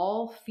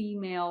all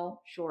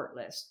female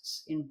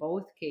shortlists in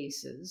both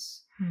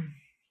cases. Hmm.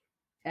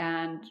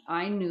 And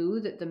I knew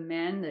that the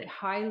men, that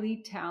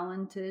highly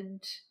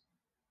talented,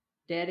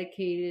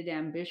 dedicated,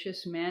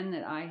 ambitious men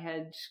that I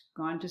had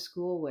gone to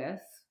school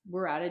with,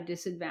 were at a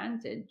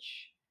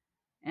disadvantage.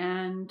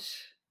 And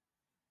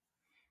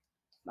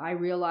I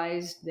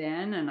realized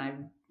then, and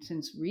I've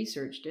since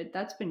researched it,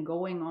 that's been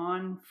going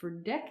on for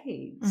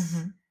decades.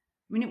 Mhm.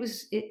 I mean, it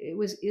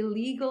was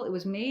illegal. It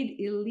was made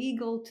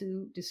illegal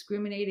to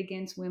discriminate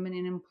against women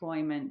in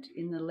employment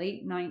in the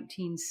late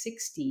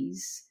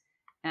 1960s,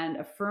 and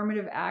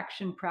affirmative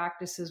action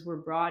practices were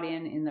brought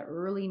in the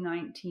early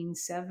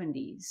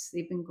 1970s.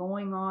 They've been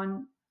going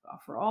on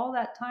for all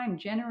that time,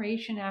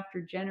 generation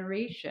after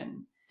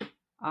generation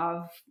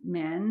of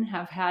men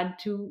have had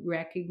to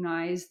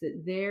recognize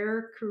that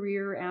their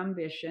career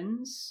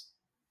ambitions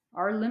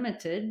are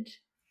limited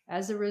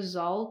as a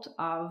result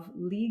of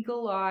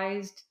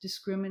legalized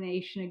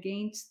discrimination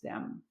against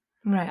them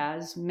Right.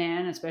 as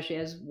men, especially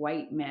as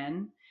white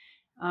men.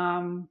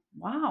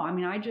 Wow, I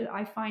mean,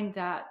 I find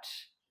that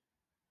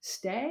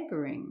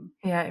staggering.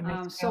 Yeah, it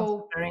makes me also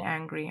So very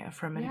angry.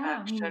 Affirmative yeah,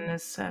 I action mean,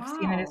 is, I've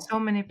seen it in wow, so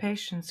many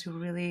patients who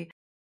really,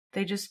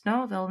 they just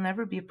know they'll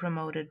never be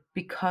promoted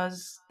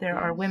because there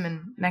are yes.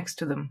 women next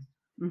to them.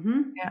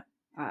 Mm-hmm. Yeah.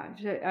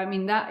 I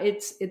mean that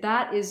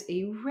is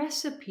a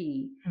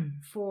recipe Mm.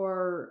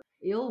 for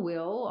ill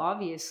will,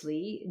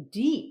 obviously,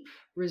 deep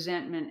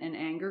resentment and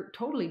anger,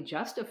 totally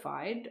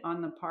justified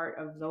on the part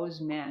of those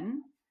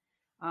men.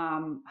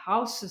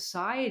 How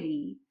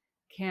society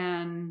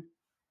can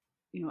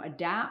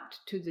adapt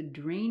to the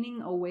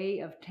draining away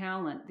of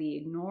talent, the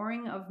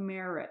ignoring of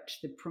merit,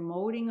 the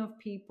promoting of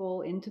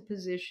people into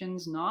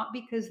positions not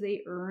because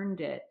they earned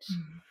it,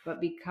 Mm.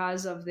 but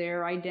because of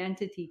their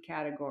identity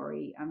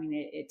category. I mean,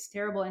 it's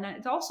terrible, and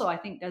it also, I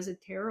think, does a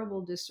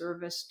terrible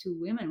disservice to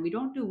women. We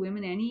don't do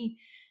women any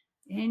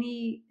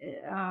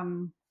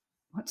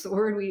what's the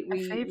word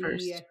we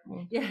Favors.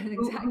 Well, yeah,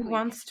 who exactly.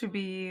 wants to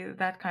be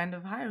that kind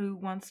of hire? Who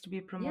wants to be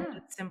Yeah,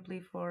 promoted simply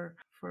for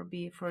for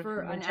being a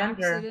an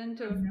gender? accident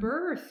of Mhm.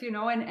 birth,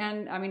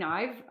 and I mean,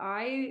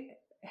 I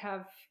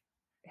have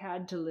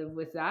had to live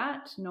with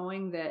that,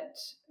 knowing that,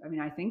 I mean,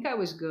 I think I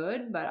was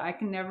good, but I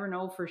can never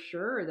know for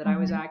sure that I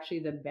was Mhm. actually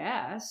the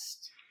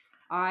best.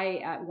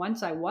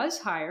 Once I was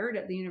hired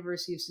at the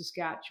University of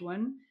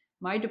Saskatchewan,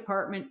 my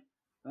department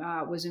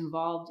was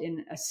involved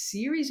in a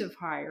series of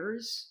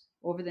hires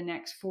over the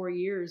next 4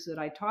 years that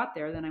I taught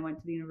there. Then I went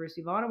to the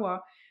University of Ottawa.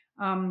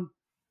 Um,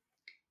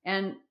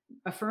 and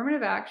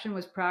affirmative action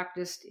was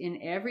practiced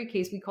in every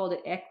case. We called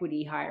it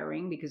equity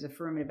hiring because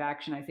affirmative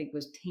action, I think,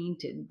 was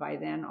tainted by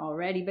then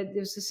already. But it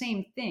was the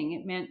same thing.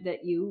 It meant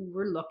that you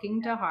were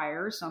looking to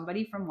hire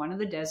somebody from one of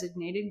the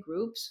designated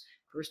groups: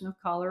 person of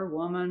color,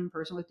 woman,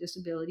 person with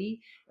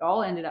disability. It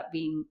all ended up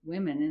being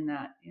women in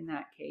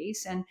that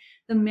case. And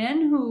the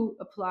men who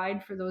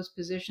applied for those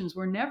positions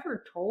were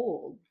never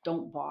told,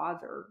 "Don't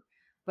bother."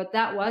 But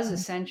that was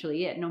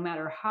essentially it. No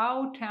matter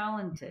how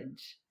talented,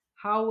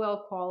 how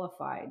well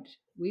qualified,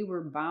 we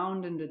were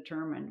bound and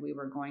determined we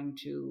were going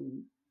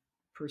to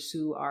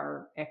pursue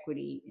our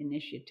equity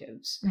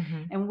initiatives.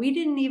 Mhm. And we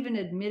didn't even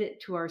admit it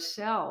to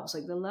ourselves.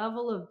 Like, the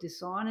level of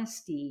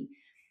dishonesty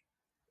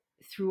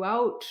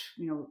throughout,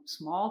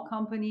 small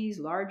companies,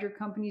 larger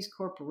companies,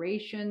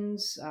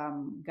 corporations,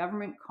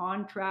 government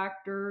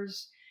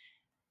contractors,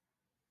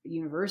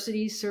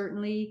 universities,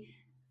 certainly,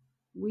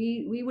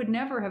 we would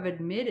never have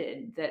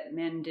admitted that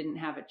men didn't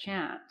have a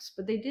chance,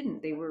 but they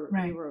didn't. They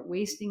Right. were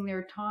wasting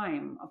their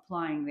time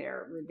applying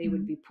there. They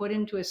would Mhm. be put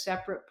into a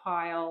separate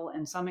pile,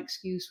 and some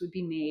excuse would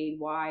be made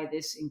why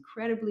this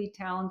incredibly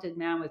talented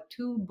man with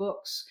 2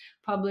 books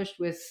published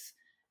with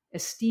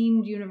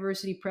esteemed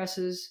university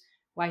presses,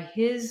 why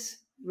his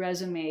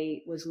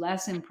resume was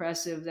less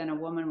impressive than a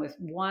woman with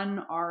 1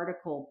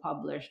 article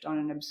published on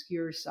an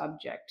obscure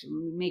subject.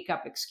 We make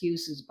up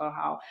excuses about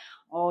how,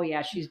 oh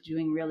yeah, she's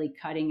doing really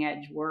cutting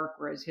edge work,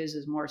 whereas his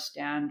is more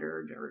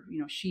standard, or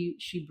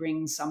she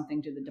brings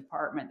something to the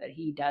department that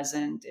he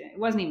doesn't. It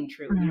wasn't even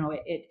true.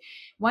 Mhm.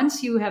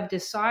 Once you have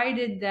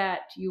decided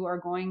that you are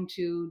going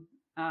to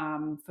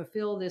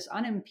fulfill this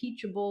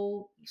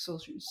unimpeachable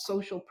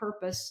social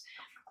purpose,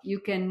 you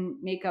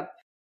can make up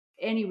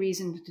any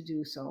reason to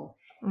do so.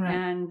 Right.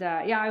 And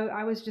yeah,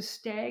 I was just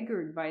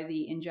staggered by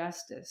the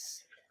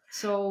injustice.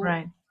 So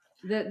Right.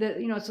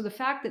 so the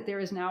fact that there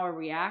is now a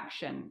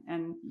reaction,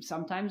 and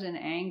sometimes an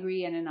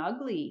angry and an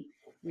ugly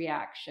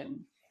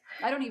reaction.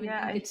 I don't even Yeah,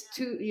 think I it's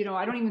too,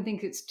 I don't even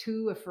think it's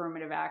too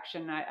affirmative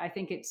action. I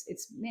think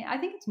I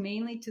think it's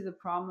mainly to the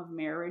problem of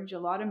marriage. A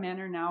lot of men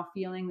are now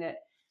feeling that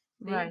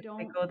they right.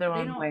 They don't, go their they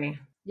own don't, way.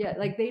 yeah,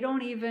 like they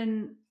don't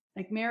even,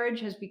 like, marriage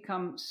has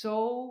become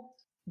so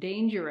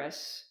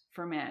dangerous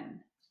for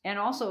men, and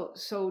also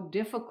so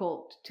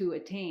difficult to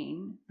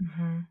attain.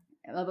 Mhm.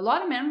 A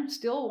lot of men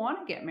still want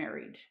to get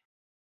married.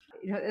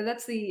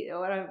 That's the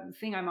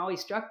thing I'm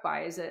always struck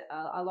by, is that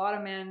a lot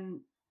of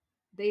men,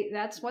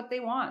 that's what they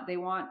want. They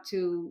want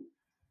to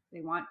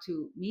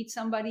meet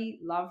somebody,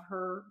 love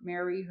her,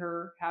 marry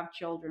her, have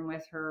children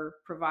with her,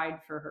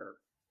 provide for her.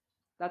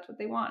 That's what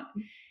they want.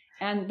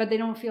 But they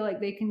don't feel like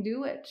they can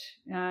do it,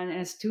 and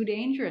it's too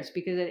dangerous,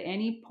 because at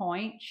any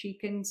point she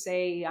can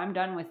say, "I'm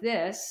done with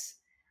this,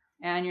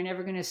 and you're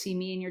never going to see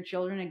me and your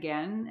children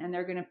again," and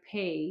they're going to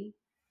pay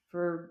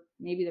for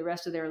maybe the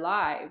rest of their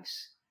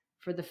lives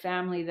for the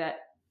family that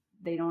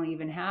they don't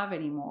even have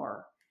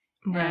anymore.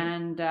 Right.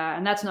 And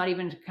that's not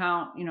even to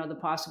count, the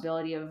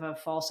possibility of a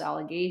false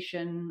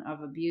allegation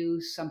of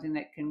abuse, something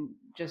that can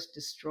just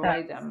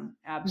destroy That's them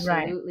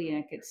right. absolutely,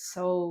 and it gets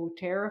so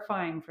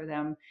terrifying for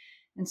them,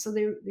 and so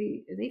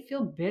they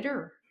feel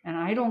bitter, and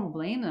I don't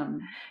blame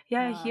them.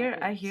 Yeah,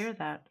 I hear It's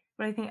that.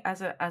 But I think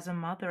as a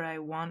mother, I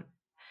want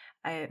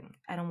I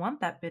don't want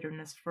that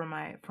bitterness for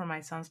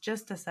my sons,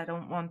 just as I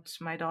don't want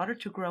my daughter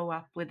to grow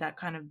up with that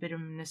kind of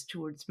bitterness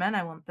towards men.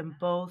 I want them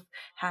both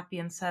happy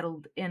and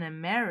settled in a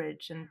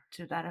marriage, and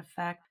to that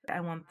effect,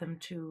 I want them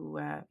to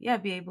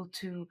be able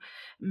to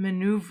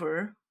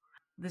maneuver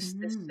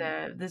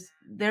Mm-hmm. this.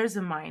 There's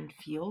a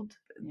minefield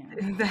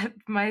Yeah. that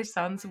my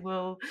sons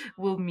will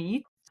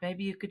meet.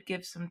 Maybe you could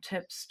give some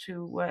tips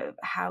to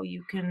how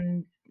you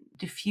can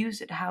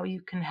diffuse it, how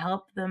you can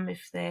help them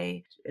if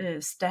they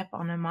step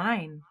on a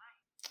mine.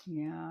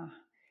 Yeah.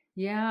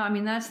 Yeah. I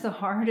mean, that's the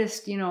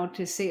hardest,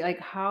 to say, like,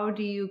 how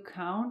do you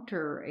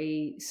counter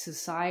a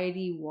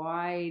society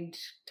wide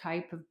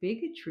type of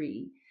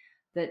bigotry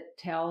that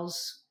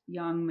tells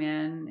young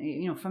men,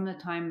 from the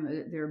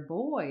time they're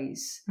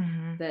boys,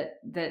 Hmm. that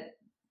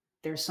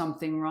there's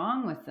something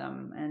wrong with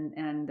them,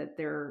 and that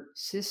their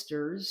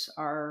sisters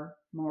are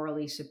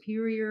morally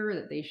superior,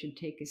 that they should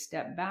take a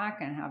step back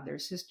and have their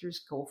sisters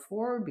go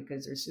forward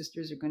because their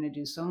sisters are going to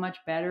do so much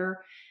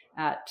better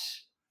at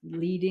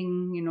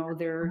leading,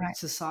 their Right.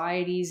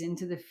 societies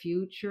into the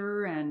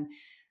future. And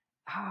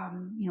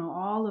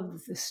all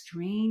of the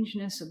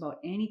strangeness about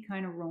any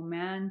kind of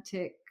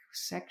romantic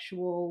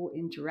sexual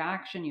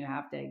interaction. You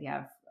have to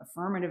have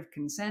affirmative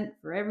consent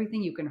for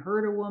everything. You can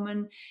hurt a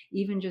woman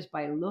even just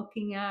by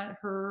looking at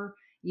her,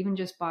 even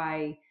just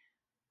by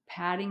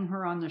patting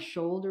her on the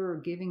shoulder or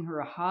giving her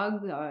a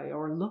hug,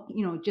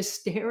 or just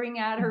staring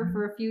at her Hmm.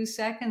 for a few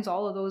seconds.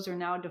 All of those are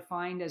now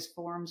defined as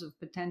forms of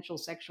potential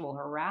sexual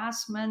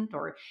harassment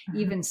or Hmm.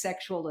 even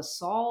sexual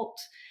assault.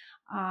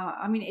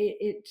 I mean,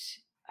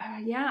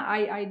 yeah,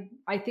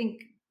 I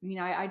think,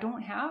 I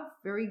don't have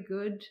very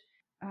good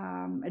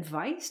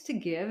advice to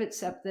give,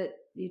 except that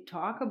you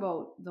talk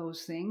about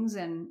those things.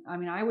 And I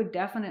mean, I would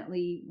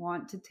definitely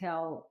want to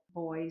tell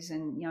boys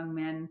and young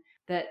men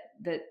that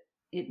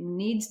it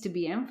needs to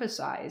be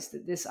emphasized,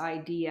 that this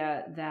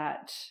idea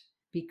that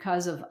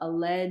because of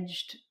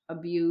alleged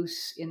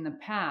abuse in the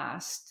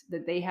past,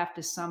 that they have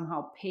to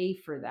somehow pay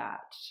for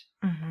that,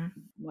 Hmm.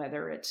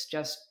 whether it's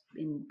just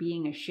in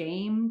being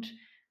ashamed,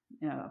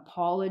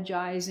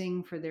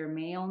 apologizing for their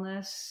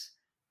maleness,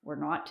 or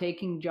not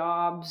taking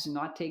jobs,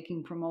 not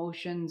taking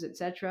promotions,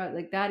 etc.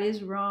 Like, that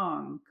is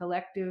wrong.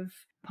 Collective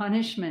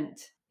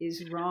punishment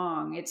is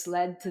wrong. It's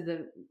led to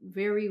the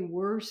very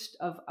worst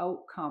of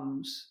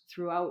outcomes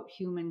throughout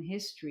human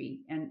history.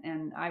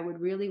 And I would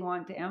really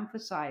want to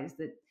emphasize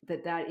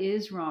that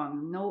is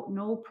wrong.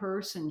 No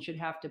person should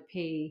have to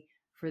pay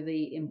for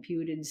the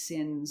imputed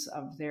sins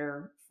of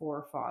their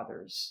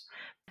forefathers.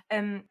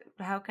 And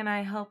how can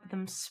I help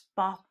them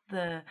spot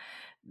the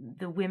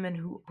women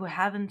who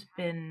haven't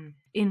been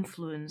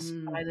influenced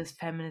by Mm, this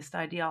feminist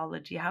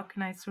ideology? How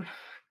can I sort of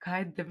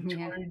guide them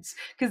yeah. towards,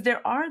 because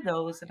there are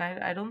those, and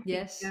I don't think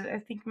Yes. I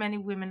think many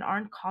women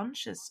aren't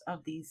conscious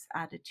of these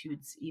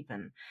attitudes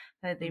even,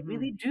 that they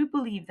really Hmm. do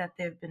believe that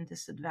they've been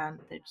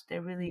disadvantaged. They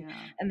really,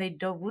 Yeah. and they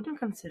don't wouldn't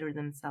consider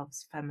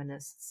themselves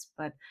feminists,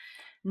 but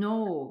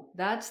No,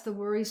 that's the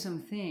worrisome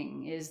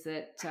thing, is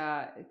that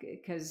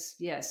because,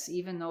 yes,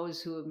 even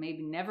those who have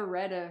maybe never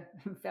read a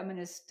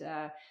feminist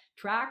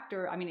tract,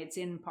 or I mean, it's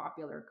in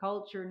popular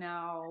culture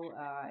now.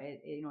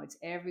 It's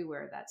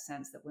everywhere, that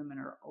sense that women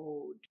are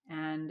owed,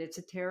 and it's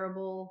a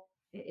terrible,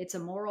 it's a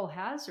moral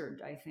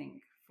hazard, I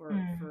think,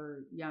 mm,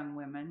 for young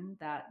women,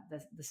 that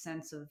the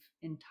sense of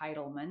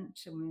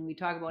entitlement. I mean, we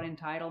talk about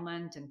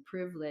entitlement and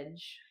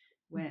privilege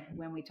mhm,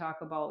 when we talk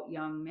about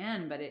young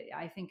men, but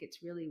I think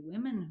it's really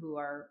women who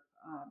are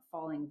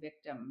falling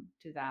victim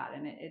to that,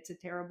 and it's a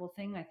terrible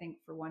thing, I think,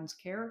 for one's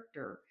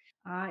character.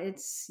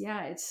 It's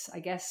yeah, it's I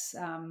guess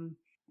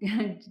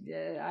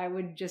I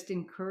would just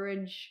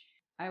encourage.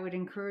 I would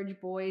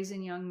encourage boys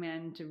and young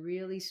men to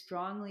really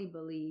strongly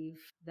believe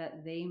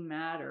that they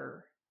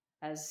matter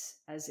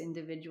as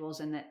individuals,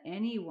 and that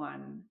any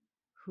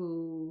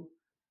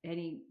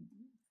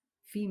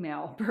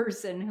female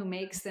person who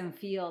makes them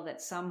feel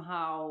that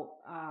somehow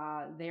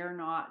they're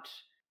not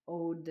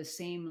owed the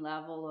same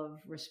level of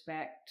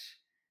respect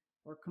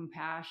or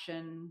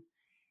compassion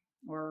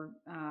or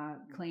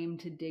claim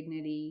to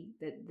dignity,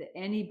 that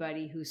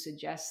anybody who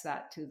suggests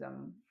that to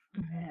them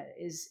mhm,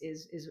 is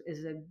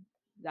a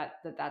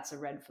that's a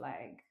red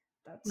flag.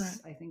 right,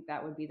 I think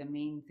that would be the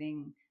main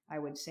thing I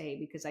would say,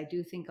 because I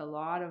do think a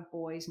lot of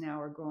boys now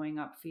are growing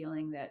up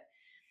feeling that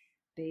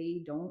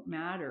they don't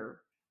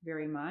matter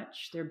very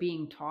much. They're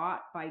being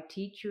taught by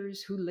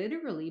teachers who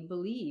literally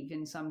believe,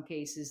 in some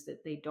cases,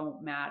 that they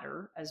don't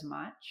matter as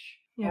much,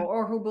 yeah,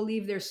 or who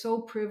believe they're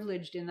so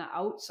privileged in the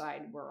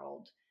outside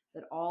world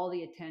that all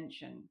the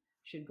attention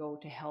should go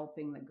to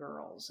helping the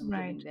girls and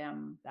right. giving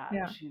them that,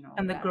 Yeah.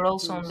 And the that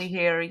girls only boost.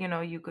 here,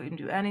 you can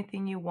do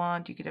anything you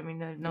want. You could, I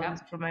mean, I know this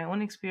Yep. from my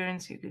own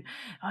experience. You could,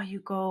 oh, you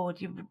go,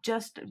 you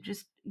just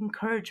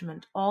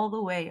encouragement all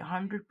the way,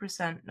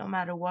 100%, no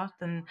matter what.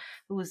 And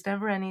there was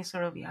never any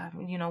sort of, yeah,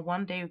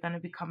 one day you're going to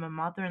become a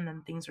mother and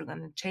then things are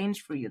going to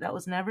change for you. That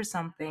was never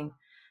something.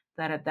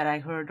 that I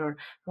heard, or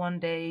one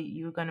day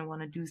you're going to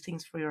want to do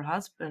things for your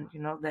husband,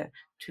 that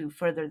to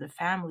further the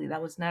family.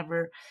 That was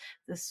never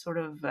this sort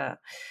of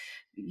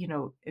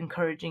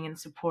encouraging and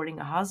supporting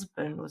a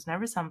husband was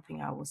never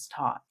something I was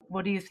taught.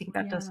 What do you think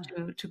that does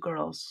Yeah. to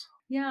girls?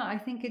 Yeah, I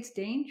think it's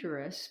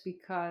dangerous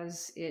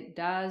because it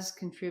does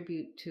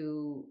contribute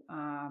to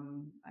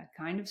a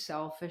kind of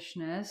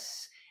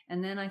selfishness.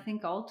 And then I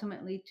think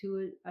ultimately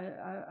to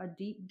a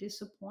deep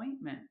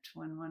disappointment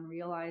when one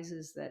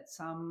realizes that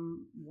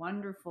some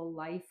wonderful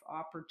life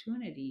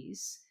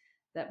opportunities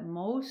that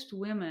most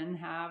women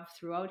have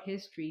throughout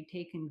history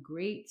taken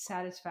great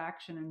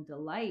satisfaction and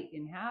delight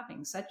in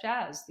having, such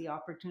as the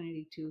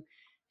opportunity to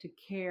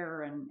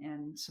care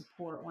and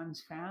support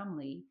one's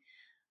family,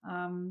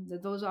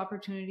 that those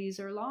opportunities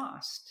are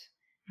lost.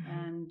 Mhm.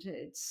 And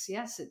it's,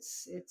 yes,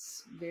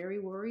 it's very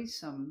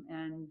worrisome.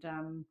 And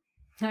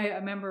I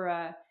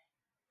remember,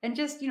 and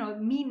just,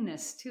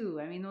 meanness too.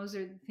 I mean, those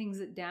are things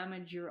that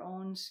damage your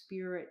own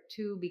spirit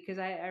too. Because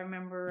I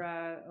remember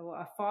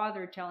a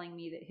father telling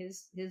me that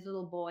his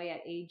little boy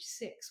at age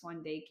 6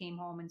 one day came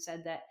home and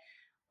said that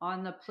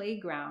on the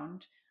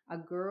playground, a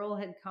girl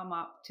had come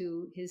up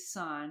to his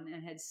son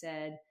and had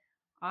said,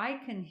 "I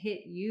can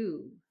hit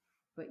you,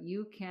 but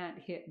you can't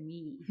hit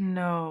me."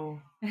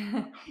 No.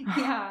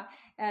 Yeah.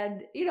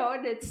 And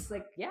and it's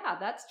like, yeah,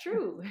 that's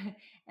true.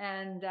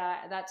 And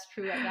that's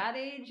true at that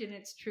age, and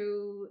it's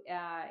true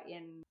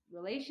in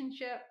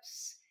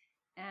relationships.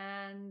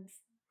 And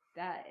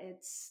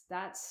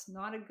that's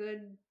not a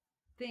good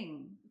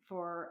thing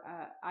for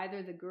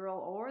either the girl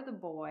or the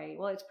boy.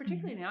 Well, it's Mhm.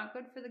 particularly not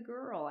good for the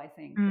girl, I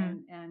think.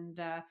 Mm. And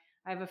I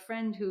have a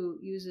friend who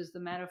uses the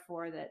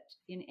metaphor that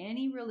in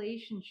any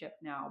relationship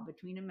now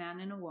between a man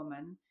and a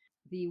woman,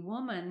 the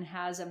woman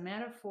has a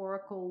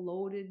metaphorical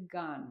loaded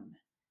gun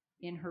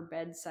in her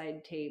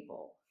bedside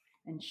table,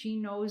 and she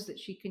knows that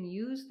she can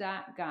use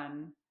that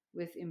gun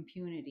with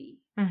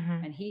impunity,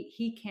 Mhm. and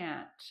he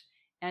can't.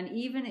 And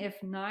even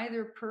if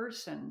neither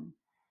person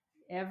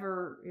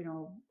ever,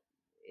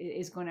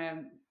 is going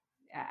to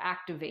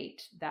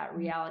activate that Mhm.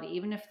 reality,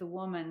 even if the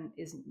woman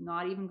is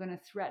not even going to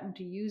threaten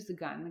to use the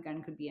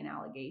gun could be an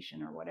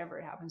allegation or whatever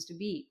it happens to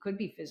be, could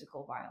be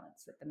physical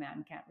violence that the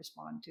man can't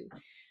respond to.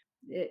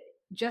 It,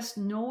 just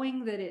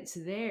knowing that it's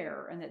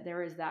there and that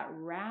there is that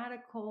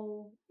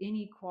radical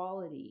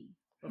inequality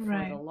before the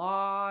Right.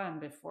 law and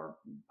before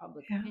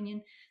public Yeah.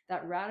 opinion,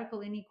 that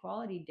radical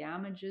inequality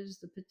damages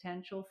the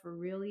potential for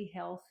really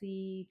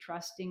healthy,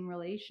 trusting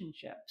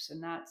relationships.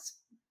 And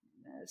that's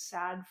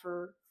sad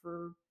for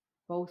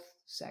both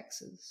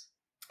sexes.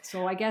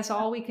 So I guess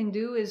all we can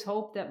do is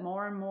hope that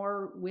more and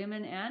more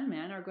women and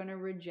men are going to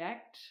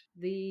reject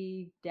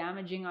the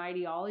damaging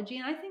ideology.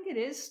 And I think it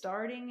is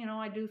starting.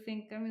 I do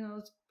think, I mean,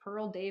 those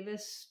Pearl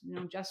Davis,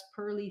 just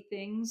pearly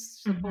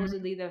things, Mhm.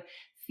 supposedly the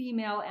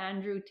female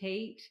Andrew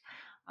Tate.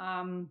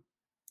 Um,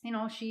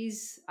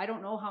 I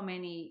don't know how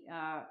many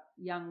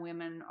young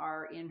women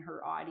are in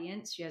her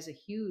audience. She has a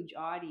huge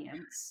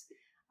audience.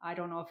 I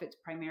don't know if it's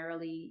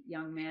primarily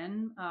young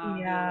men who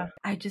Yeah, are.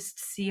 I just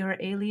see her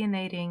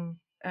alienating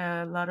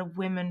a lot of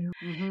women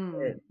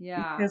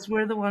Yeah. because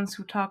we're the ones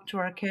who talk to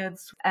our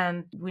kids,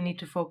 and we need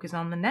to focus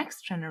on the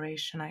next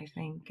generation, I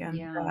think. And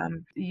Yeah.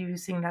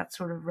 using that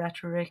sort of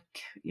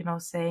rhetoric,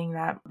 saying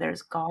that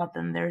there's God,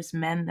 then there's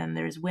men, then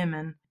there's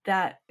women.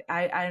 That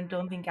I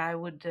don't think I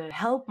would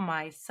help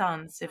my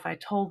sons if I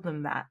told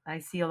them that. I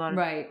see a lot of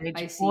Right.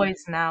 teenage I see.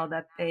 boys now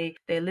that they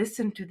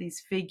listen to these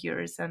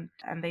figures and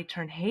they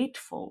turn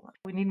hateful.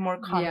 We need more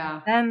common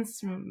Yeah.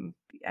 sense.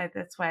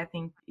 That's why I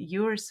think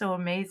you're so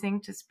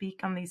amazing to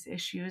speak on these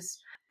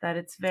issues, that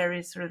it's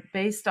very sort of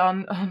based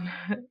on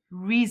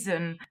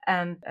reason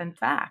and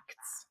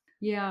facts.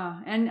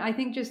 Yeah, and I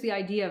think just the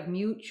idea of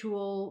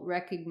mutual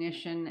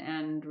recognition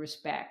and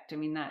respect. I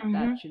mean, that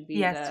Hmm. should be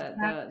Yes, the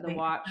exactly, exactly.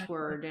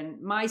 watchword.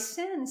 And my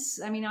sense,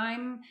 I mean,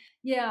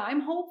 I'm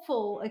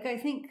hopeful. Like, I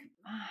think,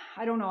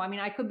 I don't know. I mean,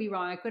 I could be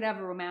wrong. I could have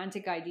a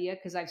romantic idea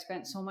because I've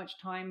spent so much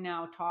time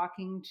now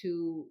talking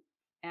to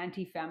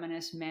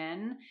anti-feminist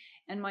men,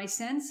 and my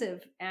sense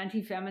of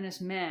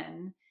anti-feminist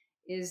men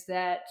is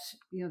that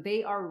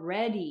they are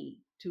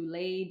ready to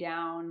lay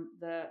down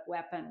the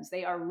weapons.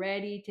 They are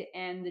ready to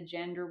end the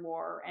gender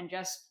war and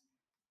just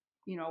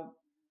you know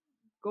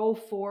go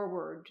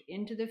forward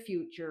into the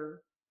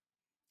future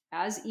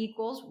as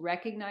equals,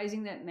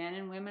 recognizing that men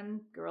and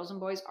women, girls and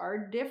boys are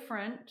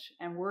different,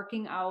 and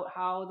working out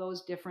how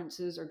those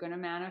differences are going to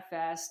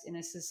manifest in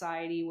a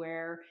society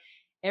where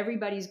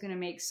everybody's going to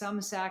make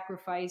some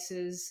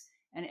sacrifices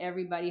and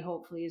everybody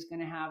hopefully is going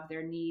to have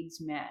their needs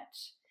met.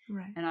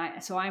 Right. And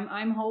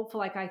I'm hopeful.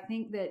 Like, I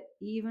think that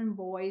even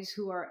boys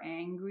who are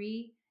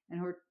angry and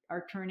who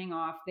are turning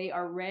off, they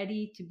are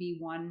ready to be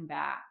won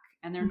back,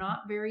 and they're Mhm.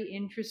 not very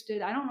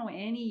interested. I don't know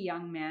any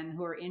young men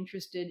who are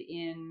interested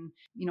in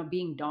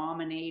being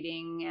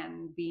dominating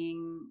and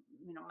being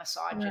Right.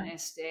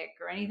 misogynistic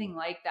or anything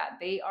like that.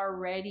 They are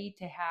ready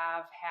to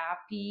have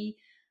happy,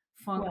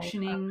 Well,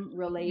 functioning yeah,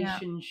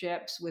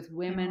 relationships with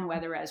women, yeah.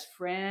 whether as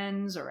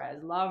friends or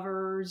as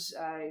lovers.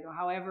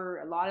 However,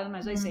 a lot of them,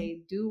 as I Mm,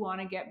 say, do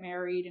want to get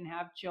married and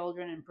have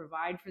children and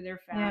provide for their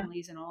yeah,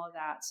 families and all of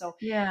that. So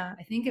yeah,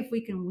 I think if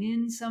we can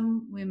win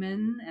some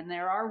women, and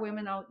there are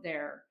women out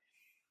there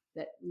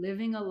that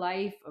living a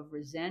life of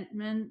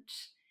resentment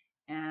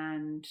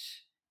and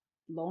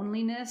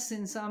loneliness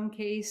in some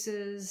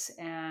cases,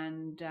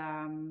 and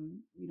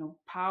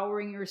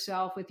powering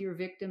yourself with your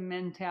victim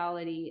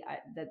mentality,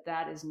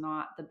 that is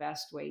not the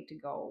best way to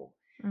go.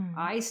 mm,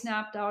 I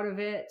snapped out of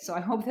it, so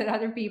I hope that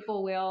other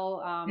people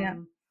will, yeah,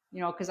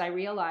 because I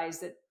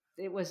realized that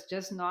it was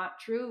just not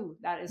true.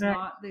 That is right.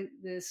 not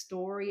the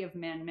story of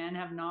men. Men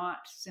have not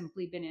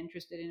simply been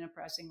interested in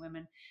oppressing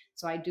women.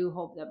 So I do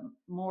hope that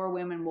more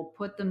women will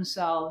put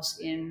themselves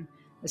in,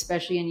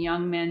 especially in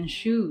young men's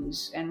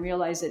shoes, and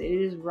realize that it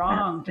is That's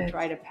wrong to it.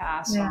 try to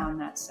pass Yeah, on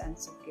that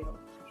sense of guilt.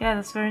 yeah,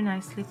 that's very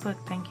nicely put.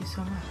 Thank you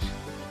so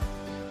much.